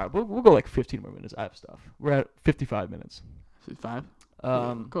 All right, we'll go like 15 more minutes. I have stuff. We're at 55 minutes. 55.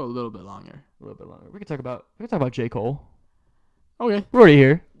 Go Go a little bit longer. a little bit longer. We can talk about J. Cole. Okay. We're already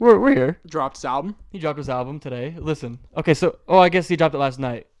here. We're here. Dropped his album. He dropped his album today. Listen. Okay, so I guess he dropped it last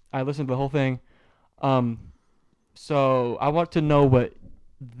night. I listened to the whole thing. So I want to know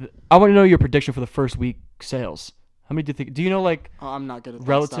I want to know your prediction for the first week sales. How many do you think? Do you know like Oh, I'm not good at that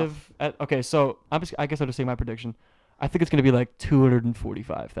relative? stuff. Okay, so I guess I'll just say my prediction. I think it's gonna be like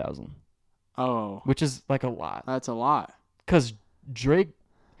 245,000, Oh, which is like a lot. that's a lot. Cause Drake,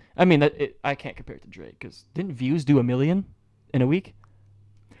 I mean I can't compare it to Drake. Cause didn't Views do 1 million in a week?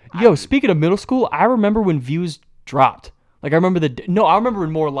 Yo, speaking of middle school, I remember when Views dropped. Like I remember I remember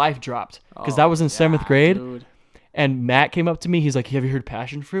when More Life dropped. Cause that was in 7th grade. Dude. And Matt came up to me. He's like, "Have you heard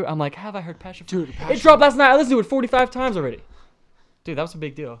Passion Fruit?" I'm like, "Have I heard Passion Fruit?" Dude, It dropped last night. I listened to it 45 times already. Dude, that was a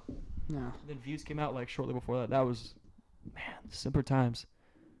big deal. Yeah. Then Views came out like shortly before that. That was, man, simpler times.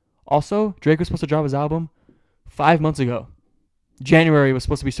 Also, Drake was supposed to drop his album 5 months ago. January was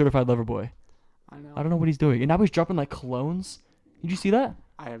supposed to be Certified Lover Boy. I know. I don't know what he's doing. And now he's dropping like colognes. Did you see that?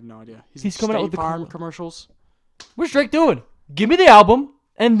 I have no idea. He's coming out with the Farm commercials. What's Drake doing? Give me the album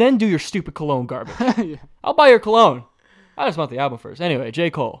and then do your stupid cologne garbage. Yeah. I'll buy your cologne. I just want the album first. Anyway, J.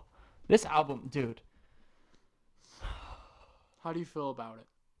 Cole. This album, dude. How do you feel about it?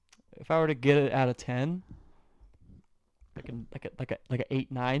 If I were to get it out of 10, like a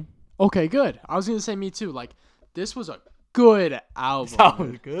 8, 9. Okay, good. I was gonna say me too. Like, this was a good album. That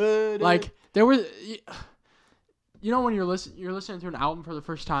was good. Like, there were, you know, when you're listening to an album for the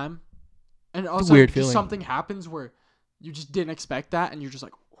first time, and also weird just feeling. something happens where you just didn't expect that, and you're just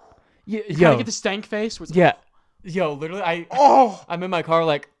like, Yeah, you kind of get the stank face. Where it's yeah. Yo, literally, Oh. I'm in my car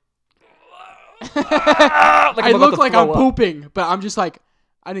like I look like I'm pooping, but I'm just like,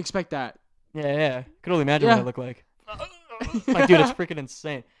 I didn't expect that. Yeah. Could only imagine Yeah. what I look like. Like, dude, it's freaking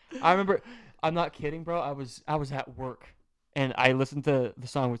insane. I remember, I'm not kidding, bro. I was at work, and I listened to the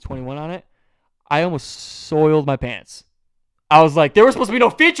song with 21 on it. I almost soiled my pants. I was like, there were supposed to be no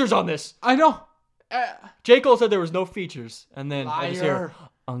features on this. I know. J. Cole said there was no features, and then I just hear, Liar.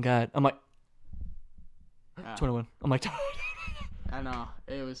 "Oh God," I'm like, Yeah. 21. I'm like, I know.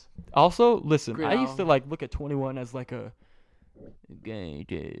 It was. also, listen, Great I used to album. like look at 21 as like a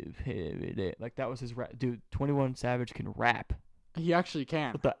like that was his rap. Dude, 21 Savage can rap. He actually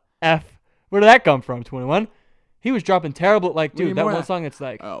can. What the F? Where did that come from, 21? He was dropping terrible. Like, We need dude, that more of one that. song that's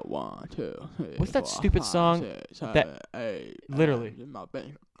like, Oh, 1, 2, 3, What's that 4, stupid 5, song 6, that- 7, 8, literally. in my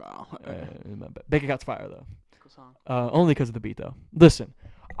bank account. Bank Account's fire, though. Cool song. Only because of the beat, though. Listen,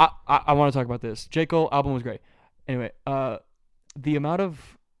 I want to talk about this. J. Cole album was great. Anyway, the amount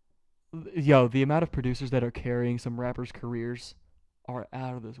of producers that are carrying some rappers' careers are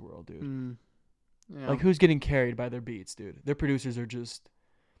out of this world, dude. Yeah. Like, who's getting carried by their beats, dude? Their producers are just.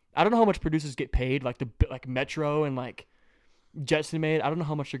 I don't know how much producers get paid, like Metro and like Jetson made. I don't know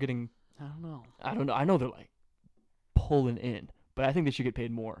how much they're getting. I don't know. I don't know. I know they're like pulling in, but I think they should get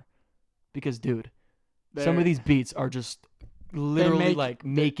paid more because, dude, some of these beats are just literally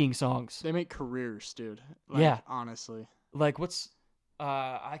making songs. They make careers, dude. Like, Yeah. Honestly. Like, what's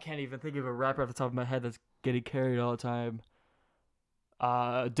I can't even think of a rapper off the top of my head that's getting carried all the time.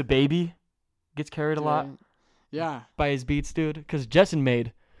 DaBaby gets carried a lot Yeah. by his beats, dude. Because Jetson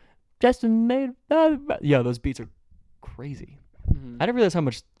made. Yo, those beats are crazy. Mhm. I didn't realize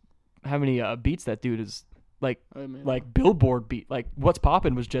how many beats that dude is like. I mean, Like Billboard beat. Like What's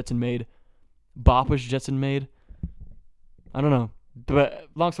Poppin' was Jetson made. Bop was Jetson made. I don't know. But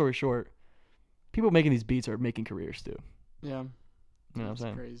long story short, people making these beats are making careers too. yeah. You know what I'm It's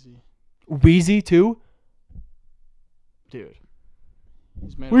saying? crazy. Wheezy too? Dude.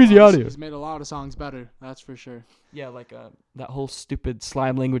 He's made Where's a the lot audio? He's made a lot of songs better. That's for sure. Yeah, like that whole stupid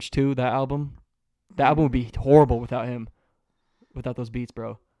Slime Language 2, that album. That album would be horrible without him. Without those beats,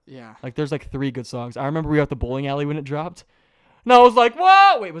 bro. Yeah. Like there's like 3 good songs. I remember we were at the bowling alley when it dropped. And I was like,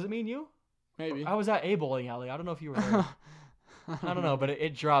 what? Wait, was it me and you? Maybe. I was at a bowling alley. I don't know if you were there. I don't know, but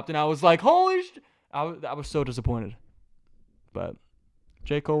it dropped, and I was like, holy sh! I was so disappointed. But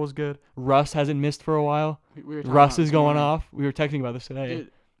J. Cole was good. Russ hasn't missed for a while. We were talking Russ about is this going morning. off. We were texting about this today.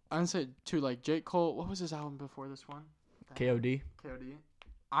 Dude, I said too, like J. Cole. What was his album before this one? KOD. KOD.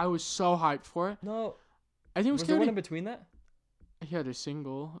 I was so hyped for it. No. I think it was Was there one in KOD. between that? He had a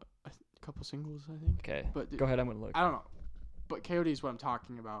single, a couple singles, I think. Okay. But Go ahead. I'm going to look. I don't know. But KOD is what I'm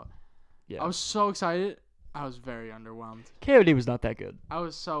talking about. Yeah. I was so excited. I was very underwhelmed. KOD was not that good. I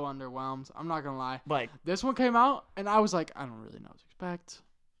was so underwhelmed. I'm not gonna lie. Like, This one came out, and I was like, I don't really know what to expect.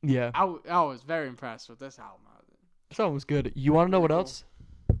 yeah. I was very impressed with this album. This one was good. You want to know what Cool. else?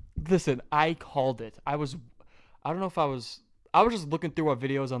 Listen, I called it. I don't know if I was just looking through what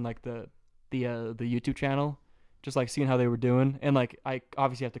videos on like the YouTube channel, just like seeing how they were doing, and like I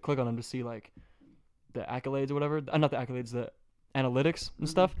obviously have to click on them to see like the accolades or whatever. Not the accolades, analytics and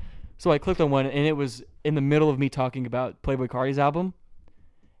stuff. So I clicked on one, and it was in the middle of me talking about Playboi Carti's album,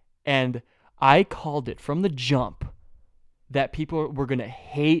 and I called it from the jump that people were gonna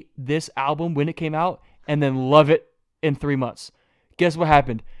hate this album when it came out, and then love it in 3 months. Guess what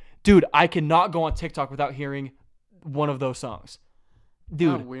happened? Dude, I cannot go on TikTok without hearing one of those songs.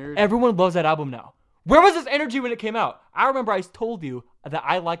 Dude, weird? Everyone loves that album now. Where was this energy when it came out? I remember I told you that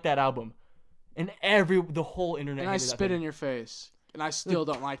I liked that album. And the whole internet And I hated that spit thing. in your face. And I still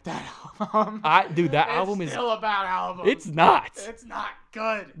don't like that album. Dude, that album is... It's still a bad album. It's not. It's not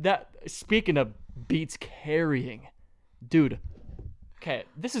good. Speaking of beats carrying, dude. Okay,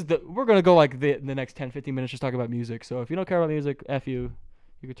 we're going to go like the next 10, 15 minutes just talking about music. So if you don't care about music, F you.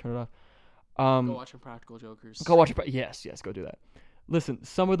 You can turn it off. Go watch Impractical Jokers. Go watch it. Yes, go do that. Listen,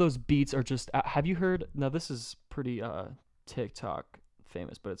 some of those beats are just... have you heard... Now, this is pretty TikTok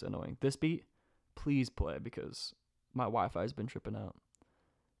famous, but it's annoying. This beat, please play because my Wi-Fi has been tripping out.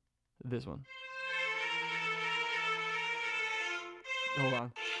 This one. Hold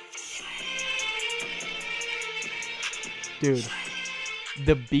on. Dude,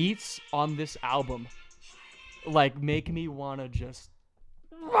 the beats on this album, like, make me want to just...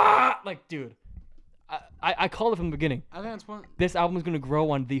 Like, dude, I called it from the beginning. I think it's one. This album is going to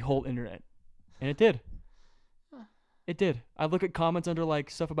grow on the whole internet. And it did. It did. I look at comments under, like,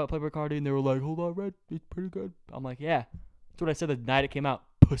 stuff about Playboi Carti, and they were like, hold on, Red, it's pretty good. I'm like, yeah. That's what I said the night it came out.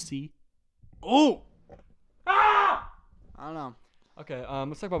 Pussy. Oh! I don't know. Okay,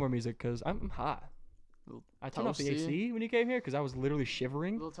 let's talk about more music, because I'm hot. I turned off the AC when you came here, because I was literally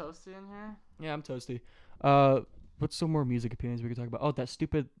shivering. A little toasty in here? Yeah, I'm toasty. What's some more music opinions we could talk about? Oh, that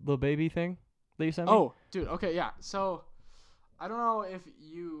stupid Lil Baby thing that you sent me? Oh, dude, okay, yeah. So, I don't know if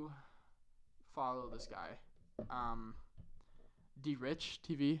you follow this guy. D Rich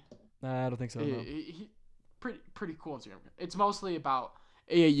TV. Nah, I don't think so. No. He pretty cool Instagram. It's mostly about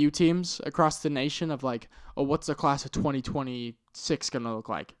AAU teams across the nation of like, oh, what's the class of 2026 gonna look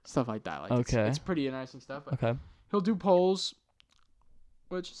like? Stuff like that. Like, okay. It's pretty interesting stuff. Okay. He'll do polls,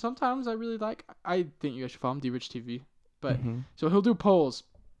 which sometimes I really like. I think you guys should follow him, D Rich TV. But so he'll do polls.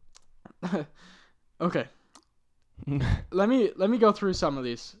 Okay. Let me go through some of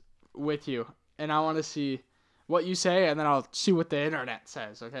these with you, and I want to see what you say, and then I'll see what the internet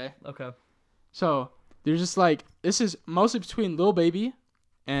says. Okay. Okay. So there's just like, this is mostly between Lil Baby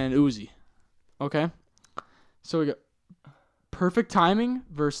and Uzi. Okay. So we got Perfect Timing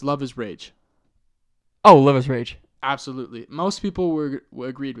versus Love Is Rage. Oh, Love Is Rage. Absolutely. Most people were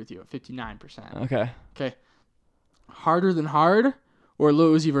agreed with you at 59%. Okay. Harder Than Hard or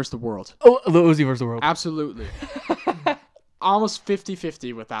Lil Uzi versus the World? Oh, Lil Uzi versus the World. Absolutely. Almost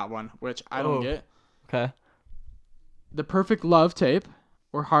 50-50 with that one, which I don't get. Okay. The Perfect Love Tape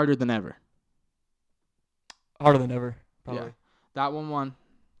or Harder Than Ever? Harder Than Ever, probably. Yeah. That one won.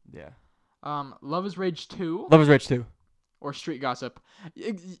 Yeah. Love Is Rage 2 Love Is Rage 2 or Street Gossip?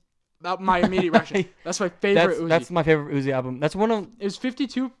 My immediate reaction. That's my favorite Uzi. That's my favorite Uzi album. That's one of... It was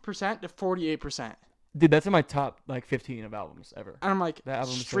 52% to 48%. Dude, that's in my top, like, 15 of albums ever. And I'm like, that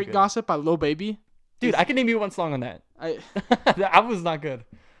album is Street so Gossip by Lil Baby? Dude, I can name you one song on that. The album's not good.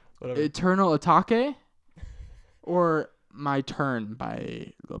 Whatever. Eternal Atake or My Turn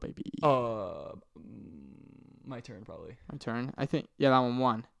by Lil Baby? My Turn, probably. My Turn? I think, yeah, that one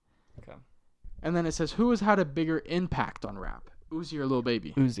won. Okay. And then it says, who has had a bigger impact on rap? Uzi or Lil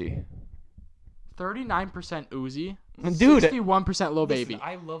Baby? Uzi. 39% Uzi. Dude. 61% Lil Baby.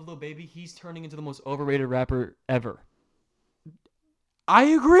 I love Lil Baby. He's turning into the most overrated rapper ever. I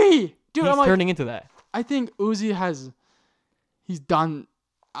agree. Dude, he's turning into that. I think Uzi he's done,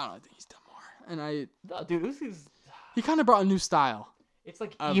 I don't know, I think he's done more. And No, dude, Uzi's... He kind of brought a new style. It's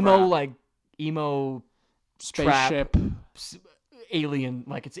like emo spaceship, trap, alien,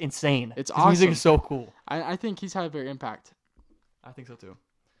 like it's insane. It's His awesome. music is so cool. I think he's had a big impact. I think so too.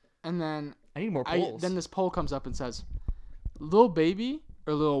 And then I need more polls. Then this poll comes up and says, Lil Baby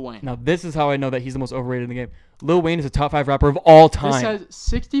or Lil Wayne? Now this is how I know that he's the most overrated in the game. Lil Wayne is a top 5 rapper of all time. This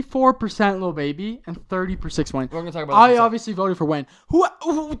says 64% Lil Baby and 30% Wayne. We're gonna talk about. I obviously voted for Wayne. Who?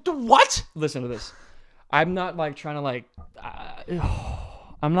 What? Listen to this. I'm not like trying to like.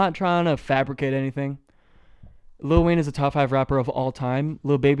 I'm not trying to fabricate anything. Lil Wayne is a top 5 rapper of all time.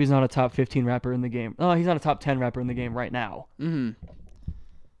 Lil Baby's not a top 15 rapper in the game. Oh, he's not a top 10 rapper in the game right now.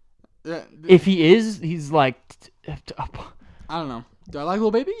 If he is, he's like... I don't know. Do I like Lil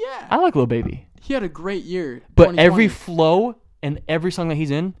Baby? Yeah. I like Lil Baby. He had a great year. But every flow and every song that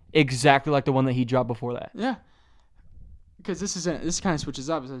he's in, exactly like the one that he dropped before that. Yeah. Because this kind of switches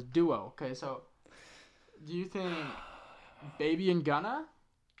up. It says duo. Okay, so do you think Baby and Gunna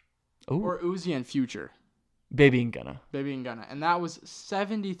or Uzi and Future? Baby Ain't Gonna. Baby Ain't Gonna. And that was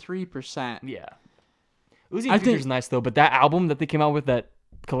 73%. Yeah. Uzi and Future's nice, though, but that album that they came out with, that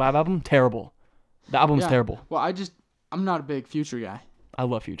collab album, terrible. The album's terrible. Well, I'm not a big Future guy. I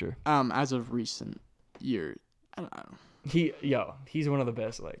love Future. As of recent years. I don't know. He's one of the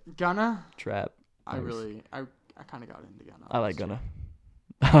best, like, Gunna? trap. I kind of got into Gunna. I like Gunna.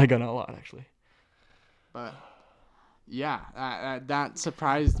 I like Gunna a lot, actually. But, yeah, that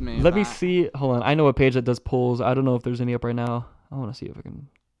surprised me. Let me see. Hold on. I know a page that does polls. I don't know if there's any up right now. I want to see if I can. Do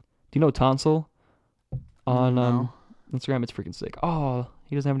you know Tonsil? On Instagram, it's freaking sick. Oh,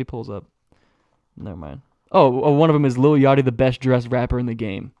 he doesn't have any polls up. Never mind. Oh, one of them is Lil Yachty, the best dressed rapper in the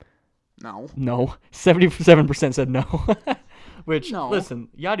game. No. 77% said no. Which, no. Listen,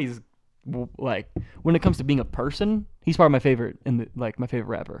 Yachty's, like, when it comes to being a person, he's probably my favorite, my favorite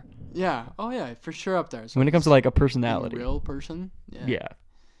rapper. Yeah. Oh, yeah, for sure up there. So when it comes to, like, a personality. A real person? Yeah.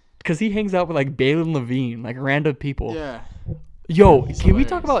 Because he hangs out with, like, Balin Levine, like, random people. Yeah. Yo, can we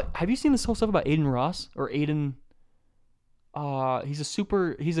talk about, have you seen this whole stuff about Aiden Ross? Or Aiden,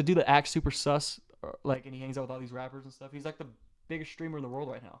 he's a dude that acts super sus, like, and he hangs out with all these rappers and stuff. He's, like, the biggest streamer in the world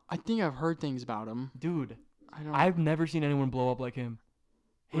right now. I think I've heard things about him. Dude, I've never seen anyone blow up like him.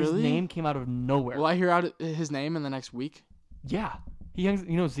 His Really? name came out of nowhere. Will I hear out his name in the next week? Yeah. He hangs,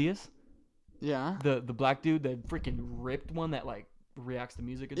 you know Zeus? Yeah. The black dude, the freaking ripped one that, like, reacts to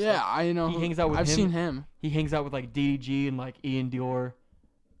music and yeah, stuff. I know. He hangs out with I've him. seen him. He hangs out with, like, DDG and, like, Ian Dior.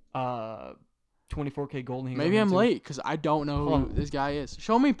 24K Golden. Maybe I'm late because I don't know who this guy is.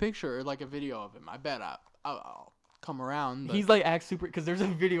 Show me a picture or, like, a video of him. I bet I'll come around. But... He's, like, acts super... Because there's a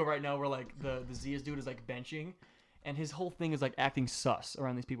video right now where, like, the Zeus dude is, like, benching. And his whole thing is, like, acting sus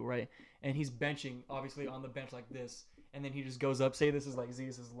around these people, right? And he's benching, obviously, on the bench like this. And then he just goes up. Say this is, like,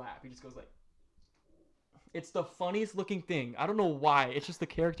 Zeus's lap. He just goes, like... It's the funniest looking thing. I don't know why. It's just the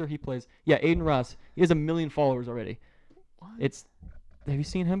character he plays. Yeah, Aiden Ross. He has 1 million followers already. What? Have you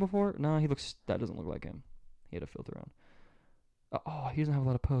seen him before? No, that doesn't look like him. He had a filter on. Oh, he doesn't have a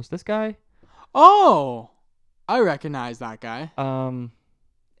lot of posts. This guy? Oh! I recognize that guy. And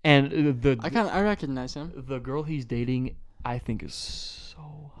I recognize him. The girl he's dating, I think, is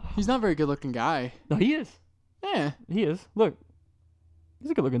so hot. He's not a very good looking guy. No, he is. Yeah. He is. Look.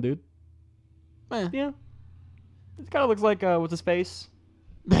 He's a good looking dude. Yeah. This kind of looks like, what's his face?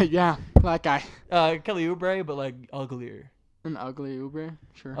 Yeah, that guy. Kelly Oubre, but, like, uglier. An ugly Uber?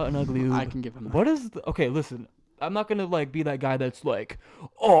 Sure. An ugly Uber. I can give him that. What is... Okay, listen. I'm not going to, like, be that guy that's like,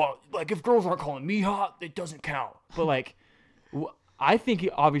 oh, like, if girls aren't calling me hot, it doesn't count. But, like, I think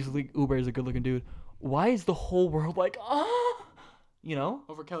obviously Uber is a good-looking dude. Why is the whole world like, you know?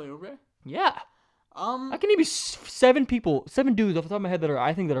 Over Kelly Oubre? Yeah. I can name you 7 dudes off the top of my head that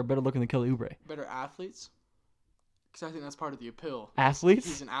are better looking than Kelly Oubre. Better athletes? Because I think that's part of the appeal. Athletes?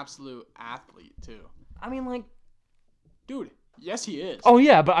 He's an absolute athlete, too. I mean, like... Dude, yes, he is. Oh,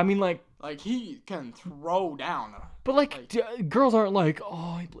 yeah, but I mean, like... Like, he can throw down. But, like girls aren't like,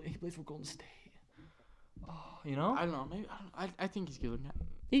 oh, he plays for Golden State. Oh, you know? I don't know. Maybe I think he's good looking.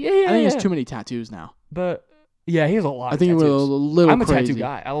 Yeah. I think he has too many tattoos now. But, yeah, he has a lot of tattoos. I think he was a little I'm a crazy. tattoo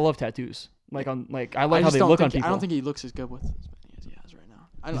guy. I love tattoos. I like how they look on people. I don't think he looks as good with as many as he has right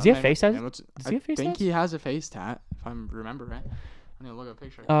now. Does he have face tats? I think he has a face tat, if I remember right. I need to look at a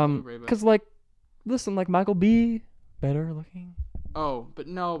picture. Because, like, listen, like, Michael B., better looking. Oh, but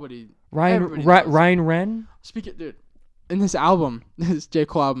nobody. Ryan Wren? Speaking, dude, in this album, this J.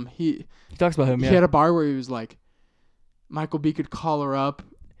 Cole album, he talks about him, He had a bar where he was like, Michael B. could call her up.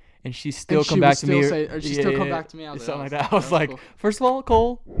 And she still come back to me. Or she still come back to me. I was something like that. I was like, cool. First of all,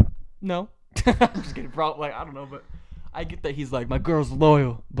 Cole, no. I'm just kidding. Like, I don't know, but I get that he's like, my girl's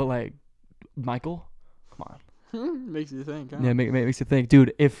loyal. But, like, Michael, come on. Makes you think, huh? Yeah, makes you think.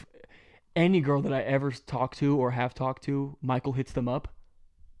 Dude, if any girl that I ever talk to or have talked to, Michael hits them up,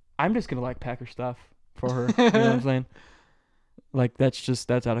 I'm just going to, like, pack her stuff for her. You know what I'm saying? Like, that's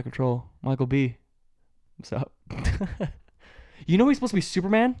out of control. Michael B. What's up? You know he's supposed to be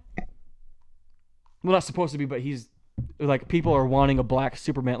Superman? Well, not supposed to be, but he's, like, people are wanting a black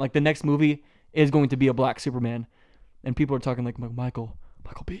Superman. Like, the next movie is going to be a black Superman. And people are talking like, Michael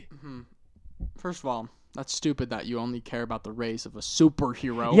B. Mm-hmm. First of all, that's stupid that you only care about the race of a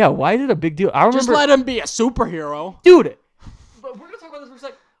superhero. Yeah, why is it a big deal? I remember, just let him be a superhero. Dude, but we're going to talk about this for a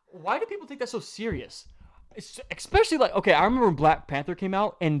second. Why do people take that so serious? Especially, like, okay, I remember when Black Panther came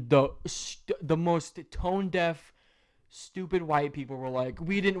out, and the most tone-deaf, stupid white people were like,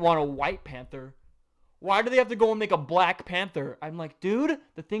 we didn't want a white Panther. Why do they have to go and make a Black Panther? I'm like, dude,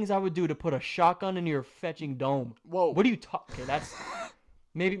 the things I would do to put a shotgun in your fetching dome. Whoa. What are you talking? Okay, that's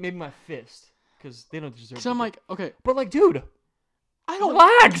maybe my fist, because they don't deserve it. So I'm like, okay. But, like, dude, I don't...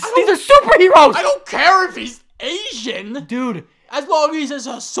 Relax! These are superheroes! I don't care if he's Asian, dude. as long as it's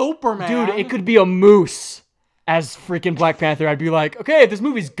a Superman. Dude, it could be a moose as freaking Black Panther. I'd be like, okay, if this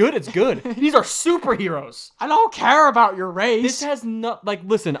movie's good, it's good. These are superheroes. I don't care about your race. This has not, like,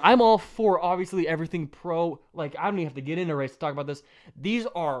 listen, I'm all for, obviously, everything pro. Like, I don't even have to get into race to talk about this. These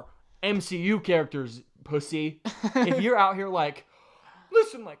are MCU characters, pussy. If you're out here like,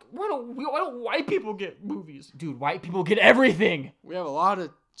 listen, like, why don't white people get movies? Dude, white people get everything. We have a lot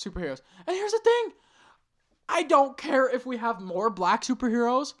of superheroes. And here's the thing. I don't care if we have more black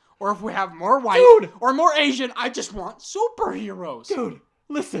superheroes or if we have more white or more Asian. I just want superheroes. Dude,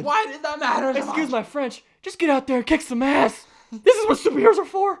 listen. Why did that matter? Excuse my French. Just get out there and kick some ass. This is what superheroes are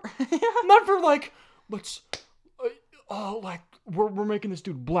for. Not for, like, let's, like, we're making this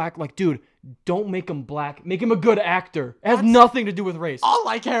dude black. Like, dude, don't make him black. Make him a good actor. It has nothing to do with race. All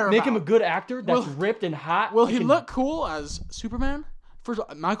I care about. Make him a good actor that's ripped and hot. Will he look cool as Superman? First of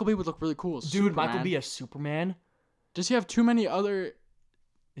all, Michael B would look really cool as Dude, Superman. Michael B as Superman? Does he have too many other,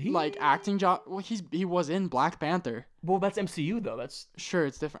 like, acting jobs? Well, he was in Black Panther. Well, that's MCU, though. That's... Sure,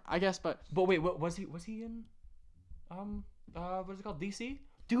 it's different, I guess, but... But wait, what was he in, what is it called, DC?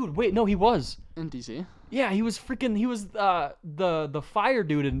 Dude, wait, no, he was. In DC? Yeah, he was, the fire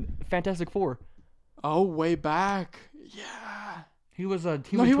dude in Fantastic Four. Oh, way back. Yeah. He was a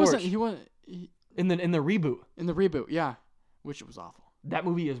No, he wasn't, in the reboot. In the reboot, yeah. Which was awful. That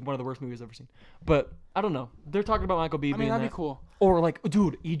movie is one of the worst movies I've ever seen. But, I don't know. They're talking about Michael B. I mean, being that'd be cool. Or, like,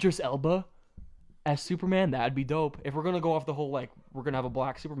 dude, Idris Elba as Superman, that'd be dope. If we're going to go off the whole, like, we're going to have a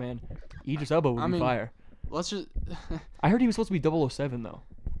black Superman, Idris Elba would be fire. Let's just... I heard he was supposed to be 007, though.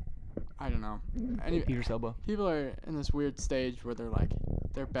 I don't know. Idris Elba. People are in this weird stage where they're like,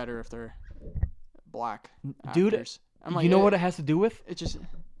 they're better if they're black Dude, actors. I'm like, you know what it has to do with? It just...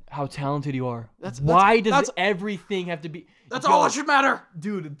 How talented you are. Why does everything have to be... That's all that should matter.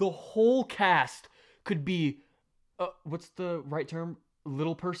 Dude, the whole cast could be... what's the right term?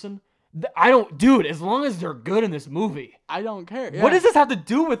 Little person? Dude, as long as they're good in this movie. I don't care. Yeah. What does this have to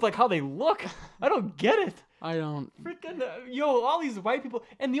do with, like, how they look? I don't get it. I don't... Freaking... all these white people...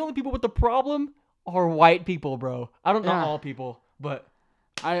 And the only people with the problem are white people, bro. I don't know all people, but...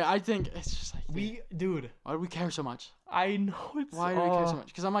 I think it's just like... Dude. Why do we care so much? I know it's... Why do we care so much?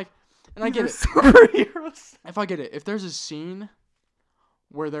 Because I'm like... And I get it. Superheroes. If I get it. If there's a scene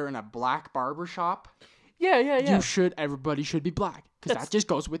where they're in a black barber shop... Yeah. Everybody should be black. Because that just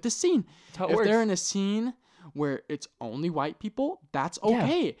goes with the scene. That's how it works. works. They're in a scene where it's only white people, that's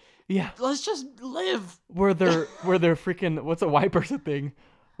okay. Yeah. Let's just live. Where they're freaking... What's a white person thing?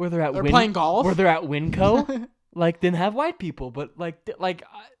 Where they're at... They're playing golf. Where they're at Winco. Like, then have white people. But, like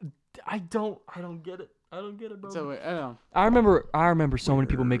I don't get it. I don't get it, bro. So, I don't know. I remember so many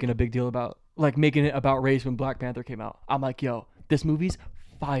people making a big deal about, like, making it about race when Black Panther came out. I'm like, yo, this movie's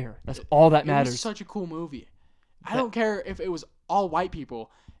fire. That's all that matters. It was such a cool movie. I don't care if it was all white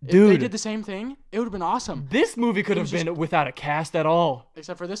people. Dude. If they did the same thing, it would have been awesome. This movie could have been without a cast at all.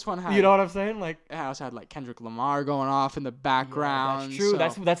 Except for this one had... You know what I'm saying? Like, it also had, like, Kendrick Lamar going off in the background. That's true.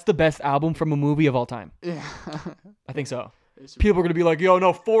 So. That's the best album from a movie of all time. Yeah. I think so. People are going to be like, yo,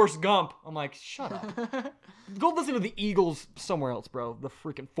 no, Forrest Gump. I'm like, shut up. Go listen to the Eagles somewhere else, bro. The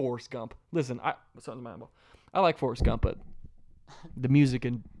freaking Forrest Gump. Listen, I like Forrest Gump, but the music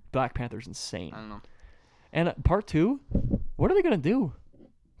in Black Panther's insane. I don't know. And part 2, what are they going to do?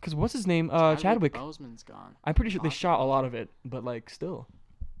 Because what's his name? Chadwick. Boseman's gone. I'm pretty sure they shot a lot of it, but, like, still.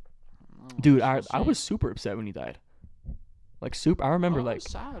 Dude, I was super upset when he died. Like, super. I remember, like,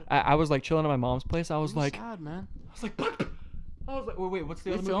 sad. I was, like, chilling at my mom's place. I was like, sad, man. Wait, what's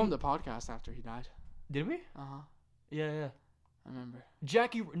the other movie? We filmed the podcast after he died. Did we? Uh-huh. Yeah. I remember.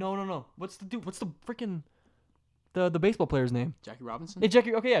 Jackie. No. What's the dude? What's the freaking the baseball player's name? Jackie Robinson? Hey,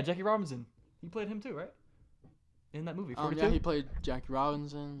 Jackie. Okay, yeah, Jackie Robinson. You played him too, right? In that movie, 42? Yeah, he played Jackie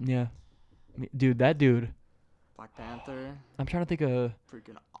Robinson. Yeah. Dude, that dude. Black Panther. I'm trying to think of...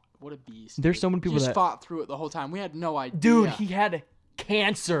 Freaking... What a beast. There's so many people he just fought through it the whole time. We had no idea. Dude, he had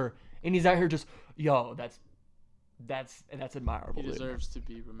cancer. And he's out here just... Yo, that's admirable. He deserves to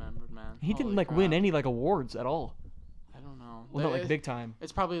be remembered, man. He didn't, like, win any, like, awards at all. I don't know. Well, not, like, big time.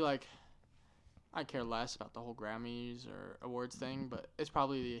 It's probably, like... I care less about the whole Grammys or awards thing, but it's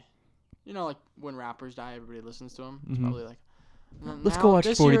probably the... You know, like, when rappers die, everybody listens to them. It's probably like... Let's go watch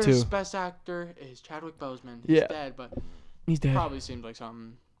 42. This year's best actor is Chadwick Boseman. He's dead, but... He's dead. Probably seemed like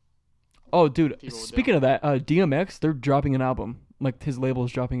something... Oh, dude, speaking of that, DMX, they're dropping an album. Like, his label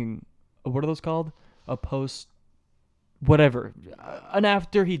is dropping... What are those called? A post... Whatever. An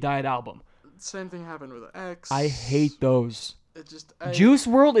after he died album. Same thing happened with X. I hate those. It just... Juice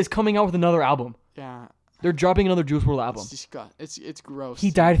WRLD is coming out with another album. Yeah. They're dropping another Juice WRLD album. It's disgusting. It's gross.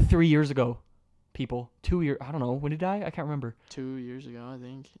 He died 3 years ago. people. 2 years. I don't know. When did he die? I can't remember. 2 years ago, I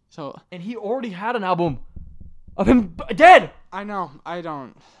think. So. And he already had an album of him dead. I know. I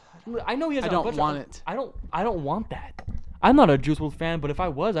know he has. I don't want it. I don't want that. I'm not a Juice WRLD fan, but if I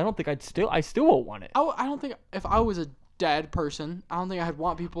was, I don't think I still won't want it. I don't think if I was a dead person, I don't think I'd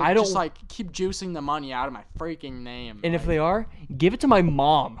want people to just like keep juicing the money out of my freaking name. And if they are, give it to my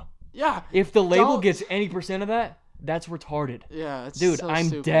mom. Yeah. If the label gets any percent of that, that's retarded. Yeah, it's dude, so I'm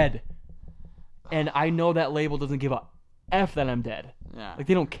stupid. dead. And I know that label doesn't give a F that I'm dead. Yeah. Like,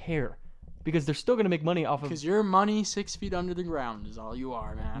 they don't care. Because they're still going to make money off of... Because your money 6 feet under the ground is all you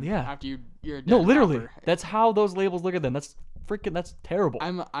are, man. Yeah. After you're a dead No, literally. rapper. That's how those labels look at them. That's terrible.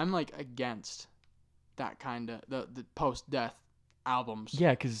 I'm like against that kind of... The post-death albums.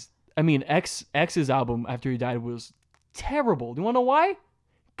 Yeah, because, I mean, X's album after he died was terrible. Do you want to know why?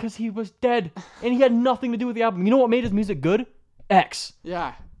 Because he was dead. And he had nothing to do with the album. You know what made his music good? X.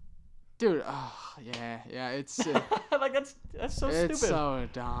 Yeah. Dude, yeah, it's like that's so stupid. It's so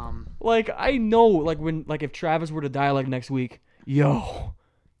dumb. Like, I know, like if Travis were to die like next week,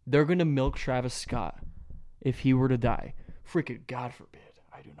 they're gonna milk Travis Scott if he were to die. Freaking God forbid.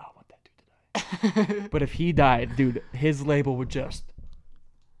 I do not want that dude to die. But if he died, dude, his label would just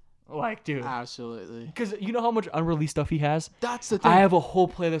dude. Absolutely. Because you know how much unreleased stuff he has? That's the thing. I have a whole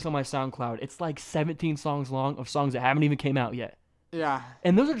playlist on my SoundCloud. It's like 17 songs long of songs that haven't even came out yet. Yeah.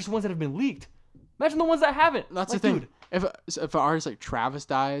 And those are just ones that have been leaked. Imagine the ones that haven't. That's the thing. Dude. If an artist like Travis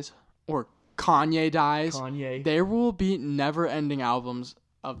dies or Kanye dies, there will be never-ending albums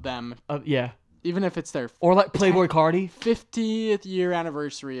of them. Yeah. Even if it's their or like Playboy Cardi 50th year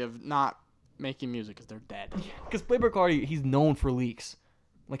anniversary of not making music because they're dead. Because Playboy Cardi, he's known for leaks.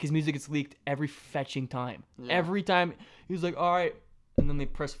 Like, his music gets leaked every fetching time. Yeah. Every time he's like, all right, and then they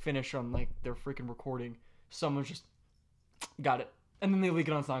press finish on like their freaking recording. Someone's just got it. And then they leak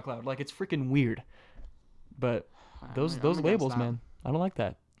it on SoundCloud. Like, it's freaking weird. But those labels, man, I don't like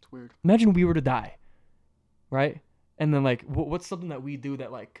that. It's weird. Imagine we were to die, right? And then, like, what's something that we do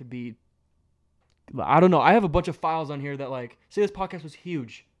that, like, could be... I don't know. I have a bunch of files on here that, like... Say this podcast was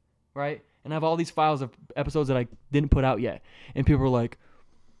huge, right? And I have all these files of episodes that I didn't put out yet. And people were like,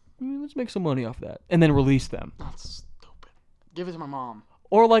 let's make some money off that. And then release them. That's stupid. Give it to my mom.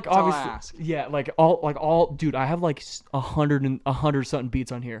 Or like that's obviously, all I ask. Yeah, like all, dude. I have like 100 something beats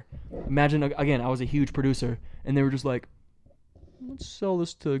on here. Imagine again, I was a huge producer, and they were just like, "Let's sell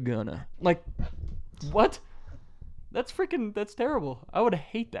this to Gunna." Like, what? That's terrible. I would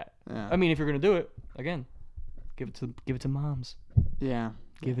hate that. Yeah. I mean, if you're gonna do it, again, give it to moms. Yeah.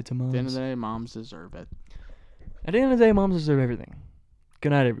 Give it to moms. At the end of the day, moms deserve it. At the end of the day, moms deserve everything.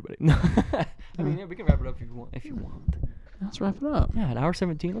 Good night, everybody. I mean, yeah, we can wrap it up if you want. Let's wrap it up. Yeah, an hour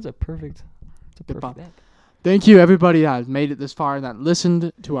 17. That's a perfect. App. Thank you, everybody that has made it this far and that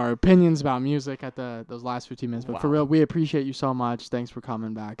listened to our opinions about music at those last 15 minutes. But for real, we appreciate you so much. Thanks for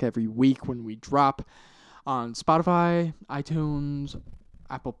coming back every week when we drop on Spotify, iTunes,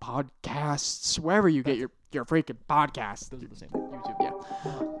 Apple Podcasts, wherever you get your freaking podcasts. Those are the same. YouTube, yeah.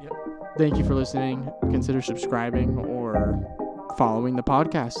 Yep. Thank you for listening. Consider subscribing or following the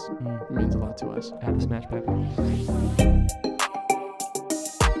podcast. It means a lot to us. Add the smash, baby.